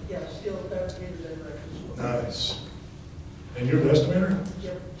erectors. Yeah, steel fabricators and erectors. Nice. And you're an estimator?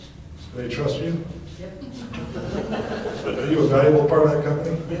 Yep. Do they trust you? Yep. Are you a valuable part of that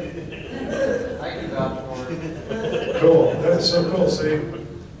company? I can vouch for it. Cool. That is so cool. See?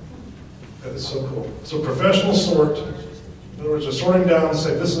 That is so cool. So professional sort. In other words, they're sorting down and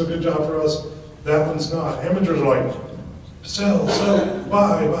say, this is a good job for us, that one's not. Amateurs are like, sell,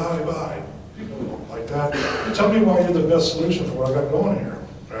 buy, buy, buy. People don't like that. Tell me why you're the best solution for what I got going here,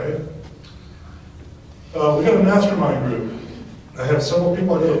 right? We got a mastermind group. I have several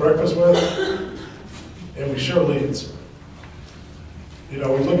people I go to breakfast with, and we share leads. You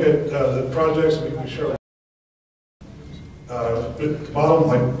know, we look at the projects, we share. But the bottom,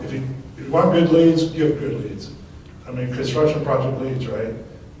 like, if you want good leads, give good leads. I mean, construction project leads, right?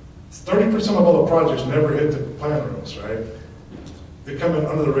 30% of all the projects never hit the plan rooms, right? They come in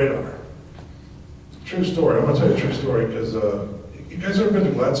under the radar. True story. I'm gonna tell you a true story because you guys ever been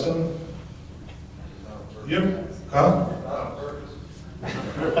to Gladstone? Yep. Huh?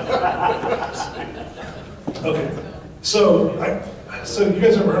 Okay. So you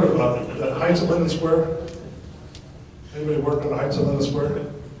guys ever heard of the Heights of Linden Square? Anybody work on the Heights of Linden Square?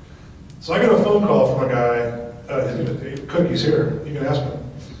 So I got a phone call from a guy, Cook, he's here, you can ask him.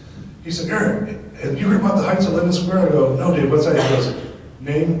 He said, Eric, have you heard about the Heights of Linden Square? I go, no, Dave, what's that? He goes,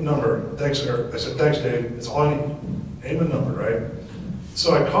 name, number. Thanks, Eric. I said, thanks, Dave. It's all I need. Name and number, right?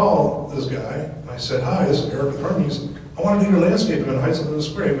 So I called this guy. I said, hi, this is Eric with Hermes. I want to do your landscaping in the Heights of Linden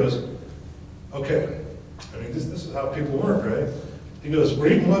Square. He goes, okay. I mean, this is how people work, right? He goes, we're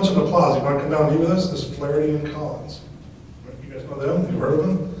eating lunch in the plaza. You want to come down and eat with us? This is Flaherty and Collins. You guys know them? You've heard of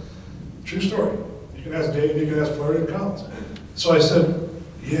them? True story. You can ask Dave, you can ask Flaherty and Collins. So I said,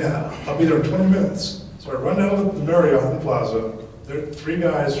 yeah, I'll be there in 20 minutes. So I run down to the Marriott in the plaza. There are 3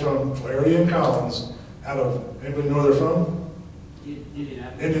 guys from Flaherty and Collins out of, anybody know where they're from?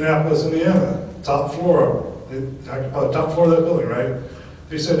 Indianapolis, Indiana. Top floor. Top floor of that building, right?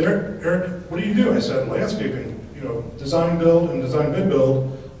 They said, Eric, what do you do? I said, landscaping, design build and design bid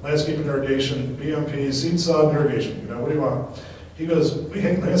build, landscaping irrigation, BMP, seed sod irrigation, what do you want? He goes, we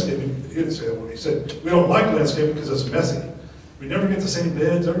hate landscaping. He didn't say that word. He said, we don't like landscaping because it's messy. We never get the same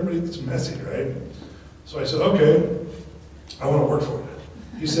bids, everybody gets messy, right? So I said, okay, I want to work for you.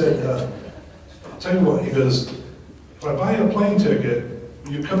 He said, I'll tell you what, he goes, if I buy you a plane ticket,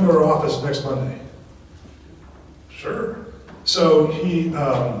 will you come to our office next Monday? Sure. So he,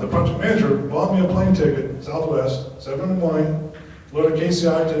 the project manager, bought me a plane ticket, Southwest, 7 in the morning, flew to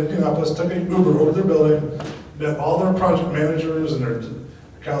KCI to Indianapolis, took an Uber over to their building, met all their project managers and their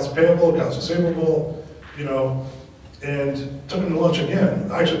accounts payable, accounts receivable, and took them to lunch again.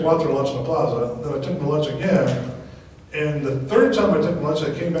 I actually bought their lunch in the plaza, then I took them to lunch again, and the third time I took them to lunch,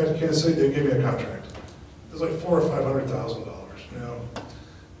 I came back to Kansas City, they gave me a contract. It was like $400,000 or $500,000,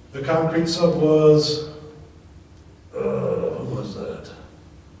 The concrete sub was, who was that?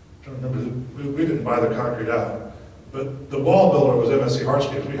 I'm trying to remember, we didn't buy the concrete out, but the wall builder was MSC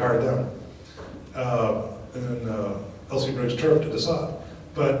Hardscapes, we hired them. And then LC Briggs Turf did the sod.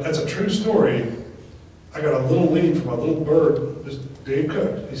 But that's a true story. I got a little lead from a little bird, this Dave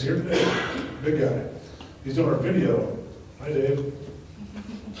Cook. He's here today, big guy. He's doing our video. Hi, Dave.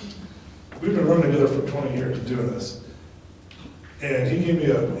 We've been running together for 20 years doing this. And he gave me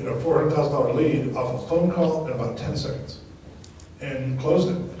a $400,000 lead off a phone call in about 10 seconds. And closed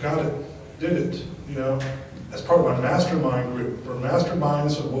it, got it, did it, as part of my mastermind group. We're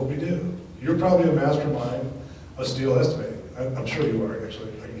masterminds of what we do. You're probably a mastermind of steel estimating. I'm sure you are,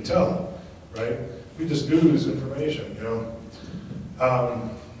 actually. I can tell, right? We just ooze information,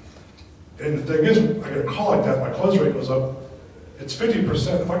 And the thing is, I get a call like that, my close rate goes up. It's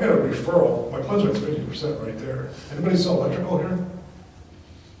 50%. If I get a referral, my close rate's 50% right there. Anybody sell electrical here?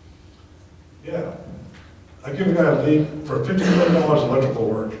 Yeah. I give a guy a lead for $50 million electrical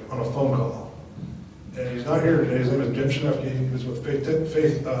work on a phone call. And he's not here today. His name is Jim Schnefke. He was with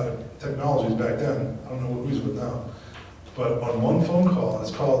Faith Technologies back then. I don't know what he's with now. But on one phone call,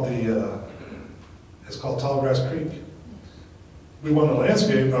 it's called Tallgrass Creek. We won the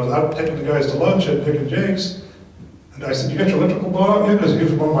landscape. I was out taking the guys to lunch at Dick and Jake's. And I said, you got your electrical ball yet? Because he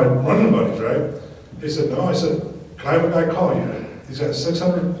was one of my running buddies, right? They said, no. I said, can I have a guy call you? He's got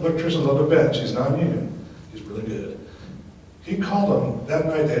 600 electricians on the bench. He's non-union. He's really good. He called them that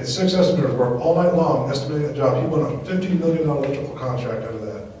night. They had 6 estimators work all night long estimating that job. He won a $50 million electrical contract out of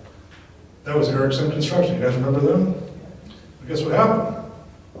that. That was Erickson Construction. You guys remember them? And guess what happened?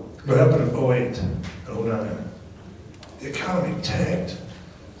 What happened in 08 and 09? The economy tanked.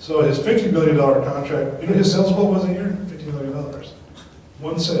 So his $50 million contract, his sales goal was a year? $50 million.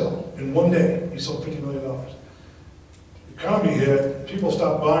 One sale. In one day, he sold $50 million. The economy hit, people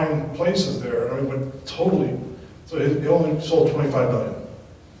stopped buying places there. I mean, went totally, so he only sold $25 million.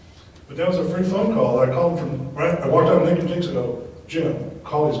 But that was a free phone call. I called him from, right, I walked out of Nick and Jake's and go, Jim,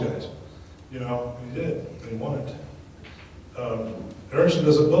 call these guys. And he did, and he won it. Erickson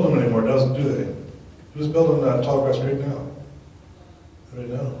doesn't build them anymore, do they? Who's building Tallgrass Creek now? I don't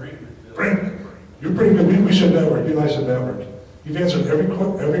know. Brink. You're pretty good. We should network. You and I should network. You've answered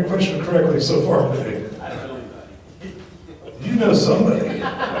every question correctly so far today. I don't know anybody. You know somebody.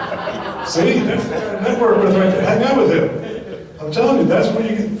 See? Network with right there. Hang out with him. I'm telling you, that's where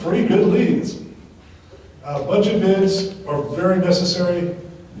you get free good leads. Budget bids are very necessary.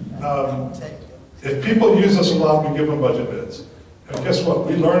 If people use us a lot, we give them budget bids. And guess what?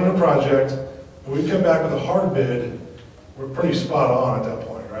 We learn the project, and we come back with a hard bid. We're pretty spot on at that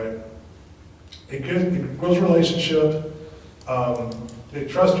point, right? It grows a relationship. They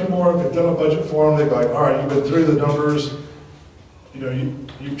trust you more. If you've done a budget for them, they're like, all right, you've been through the numbers. You know,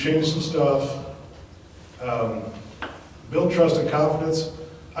 you've changed some stuff. Build trust and confidence.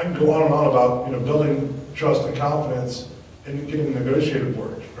 I can go on and on about, you know, building trust and confidence and getting negotiated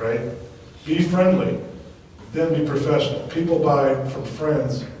work, right? Be friendly, then be professional. People buy from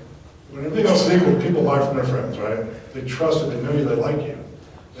friends. When everything else is equal, people buy from their friends, right? They trust you, they know you, they like you.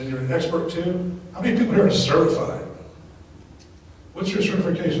 And you're an expert too. How many people here are certified? What's your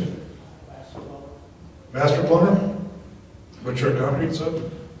certification? Master plumber? But you're a concrete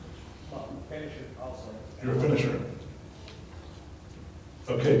sub? Finisher also. You're a finisher.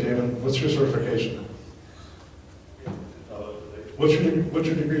 Okay, Damon, what's your certification? What's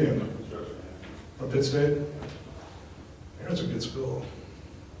your degree in? From Pitt State? That's a good school.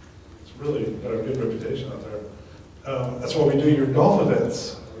 It's really got a good reputation out there. That's why we do your golf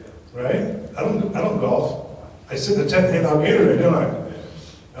events, right? I don't golf. I sit in the tent and I'll Gatorade, don't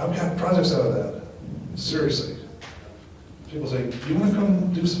I? I've got projects out of that. Seriously. People say, do you want to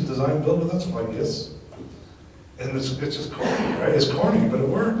come do some design build with us? I'm like, yes. And it's just corny, right? It's corny, but it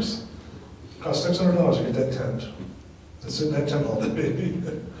works. It costs $600 to get that tent. To sit in that tent all day.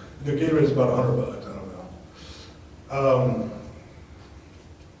 The Gatorade is about $100, I don't know.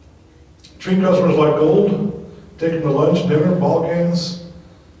 Treat customers like gold. Take them to lunch, dinner, ball games.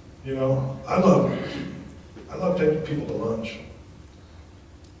 You know, I love taking people to lunch.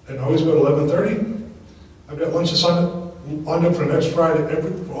 And I always go to 11:30. I've got lunches lined up for next Friday.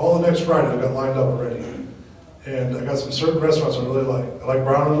 For all the next Friday, I've got lined up already. And I got some certain restaurants I really like. I like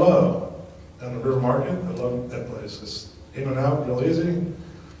Brown and Low down the River Market. I love that place. It's in and out, real easy.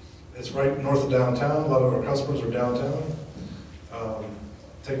 It's right north of downtown. A lot of our customers are downtown.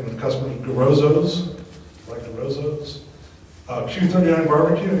 Taking the customers to Rozo's, like the Rozo's. Q39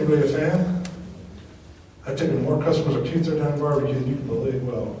 Barbecue, anybody a fan? I've taken more customers of Q39 Barbecue than you can believe,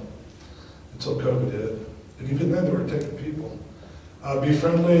 well, until COVID hit. And even then, they were taking people. Be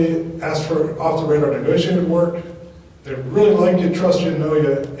friendly, ask for off-the-radar negotiated work. They really like you, trust you, know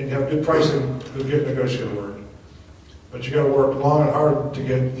you, and you have good pricing, you'll get negotiated work. But you gotta work long and hard to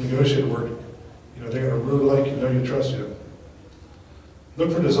get negotiated work. You know, they gotta really like you, know you, trust you.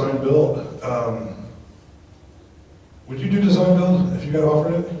 Look for design build. Would you do design build if you got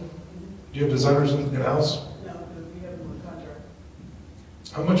offered it? Do you have designers in-house? No, but we have them on contract.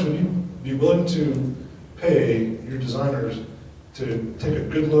 How much would you be willing to pay your designers to take a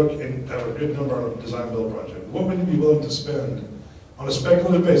good look and have a good number on a design build project? What would you be willing to spend on a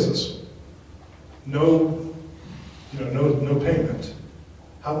speculative basis? No, you know, no payment.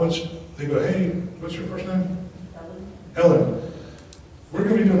 How much? They go, hey, what's your first name? Ellen. We're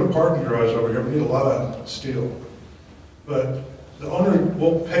going to be doing a parking garage over here. We need a lot of steel. But the owner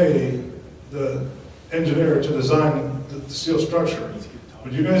will pay the engineer to design the steel structure.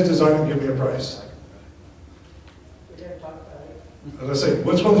 Would you guys design it and give me a price? We have talked about it. As I say,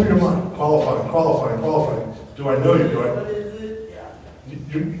 what's going through your mind? Qualifying, qualifying, qualifying. Do I know you? Do I? What is it?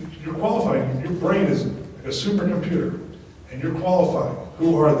 Yeah. You're qualifying. Your brain is like a supercomputer, and you're qualifying.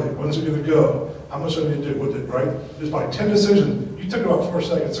 Who are they? When's it going to go? How much do I need to do with it, right? Just by 10 decisions, you took about 4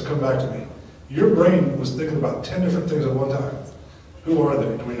 seconds to come back to me. Your brain was thinking about 10 different things at one time. Who are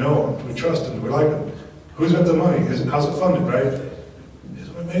they? Do we know them? Do we trust them? Do we like them? Who's got the money? How's it funded, right? It's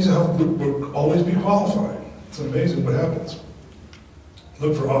amazing how we'll always be qualified. It's amazing what happens.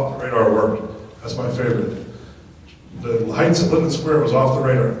 Look for off-the-radar work. That's my favorite. The Heights at Linden Square was off the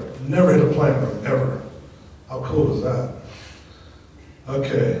radar. Never hit a plant room, ever. How cool was that?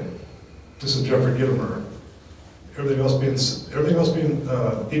 Okay, this is Jeffrey Gittimer. Everything else being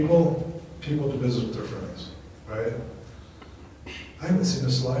equal, people do business with their friends, right? I haven't seen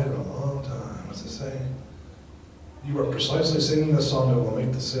a slide in a long time. What's it say? You are precisely singing the song that will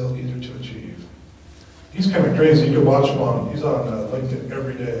make the sale easier to achieve. He's kind of crazy. You can watch him on. He's on LinkedIn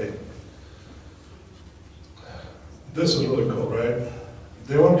every day. This is really cool, right?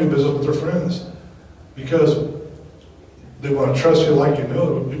 They want to do business with their friends because they want to trust you like you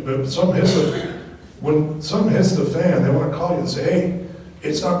know. But when something hits the fan, they want to call you and say, hey,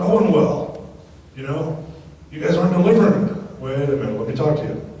 it's not going well. You know, you guys aren't delivering. Wait a minute, let me talk to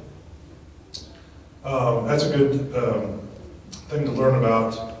you. That's a good thing to learn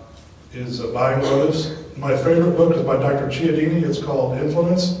about is buying motives. My favorite book is by Dr. Cialdini. It's called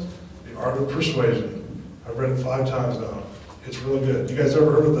Influence, The Art of Persuasion. I've read it 5 times now. It's really good. You guys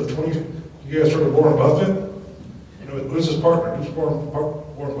ever heard of you guys heard of Warren Buffett? You know, who's his partner? Who's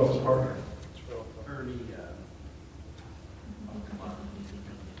Warren Buffett's partner?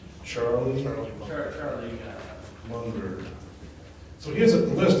 Charlie Munger. So he has a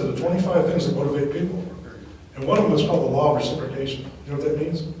list of the 25 things that motivate people. And one of them is called the law of reciprocation. You know what that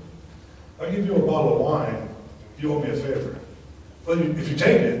means? If I give you a bottle of wine, you owe me a favor. Well, if you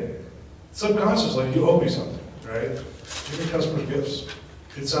take it, subconsciously, you owe me something, right? Give your customers gifts.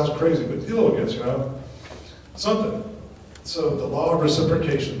 It sounds crazy, but little gifts, you know? Something. So, The Law of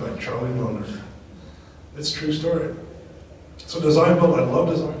Reciprocation by Charlie Munger. It's a true story. So design build, I love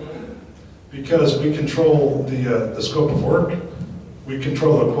design build because we control the scope of work, we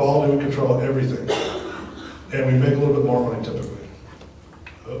control the quality, we control everything. And we make a little bit more money typically.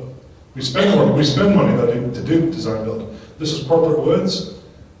 We spend money though to do design build. This is corporate woods.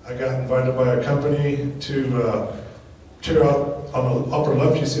 I got invited by a company to tear out on the upper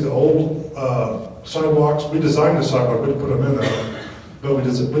left, you see the old sidewalks. We designed the sidewalk, we didn't put them in there. But we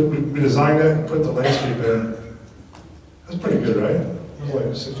designed it and put the landscape in. That's pretty good, right? It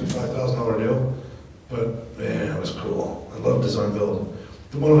was like a $65,000 deal. But man, it was cool. I love design build.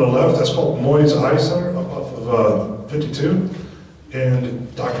 The one on the left, that's called Moyes Eye Center up off of 52.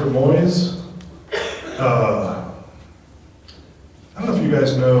 And Dr. Moyes, I don't know if you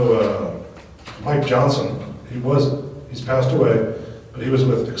guys know Mike Johnson. He's passed away, but he was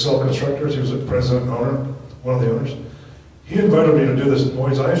with Excel Constructors. He was the president and owner, one of the owners. He invited me to do this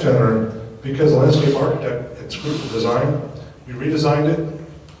Moyes Eye Center because the landscape architect had screwed the design. We redesigned it,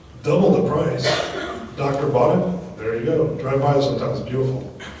 doubled the price. Doctor bought it. There you go. Drive by it sometimes. It's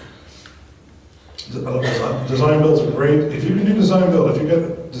beautiful. I love design. Design builds are great. If you can do design build, if you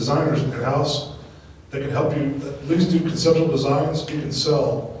get designers in-house that can help you at least do conceptual designs, you can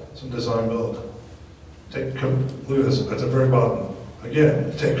sell some design build. Look at this, at the very bottom.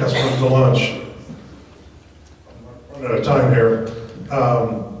 Again, take customers to lunch. I'm running out of time here.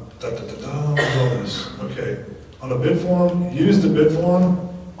 Okay. On the bid form, use the bid form.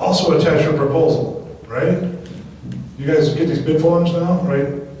 Also attach your proposal, right? You guys get these bid forms now, right?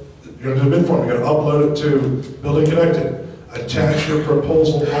 You're gonna do a bid form, you're gonna upload it to Building Connected. Attach your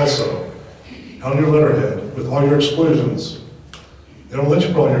proposal also on your letterhead with all your exclusions. They don't let you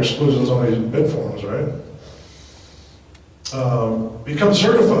put all your exclusions on these bid forms, right? Become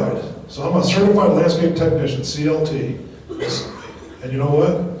certified. So I'm a certified landscape technician, CLT. And you know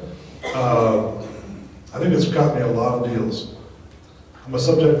what? I think it's got me a lot of deals. I'm a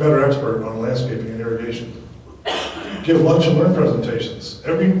subject matter expert on landscaping and irrigation. Give lunch and learn presentations.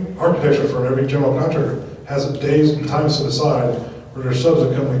 Every architecture firm, every general contractor has days and times set aside where their subs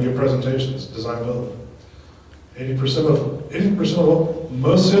that come and give presentations, design build. 80% of what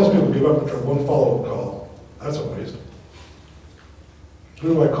most salespeople give up after one follow-up call. That's a waste.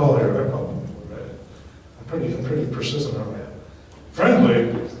 Who do I call here? I call them, right? I'm pretty persistent on that.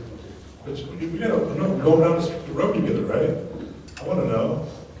 Friendly, but we gotta go down the road together, right? I want to know.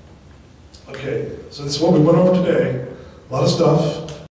 Okay, so this is what we went over today. A lot of stuff.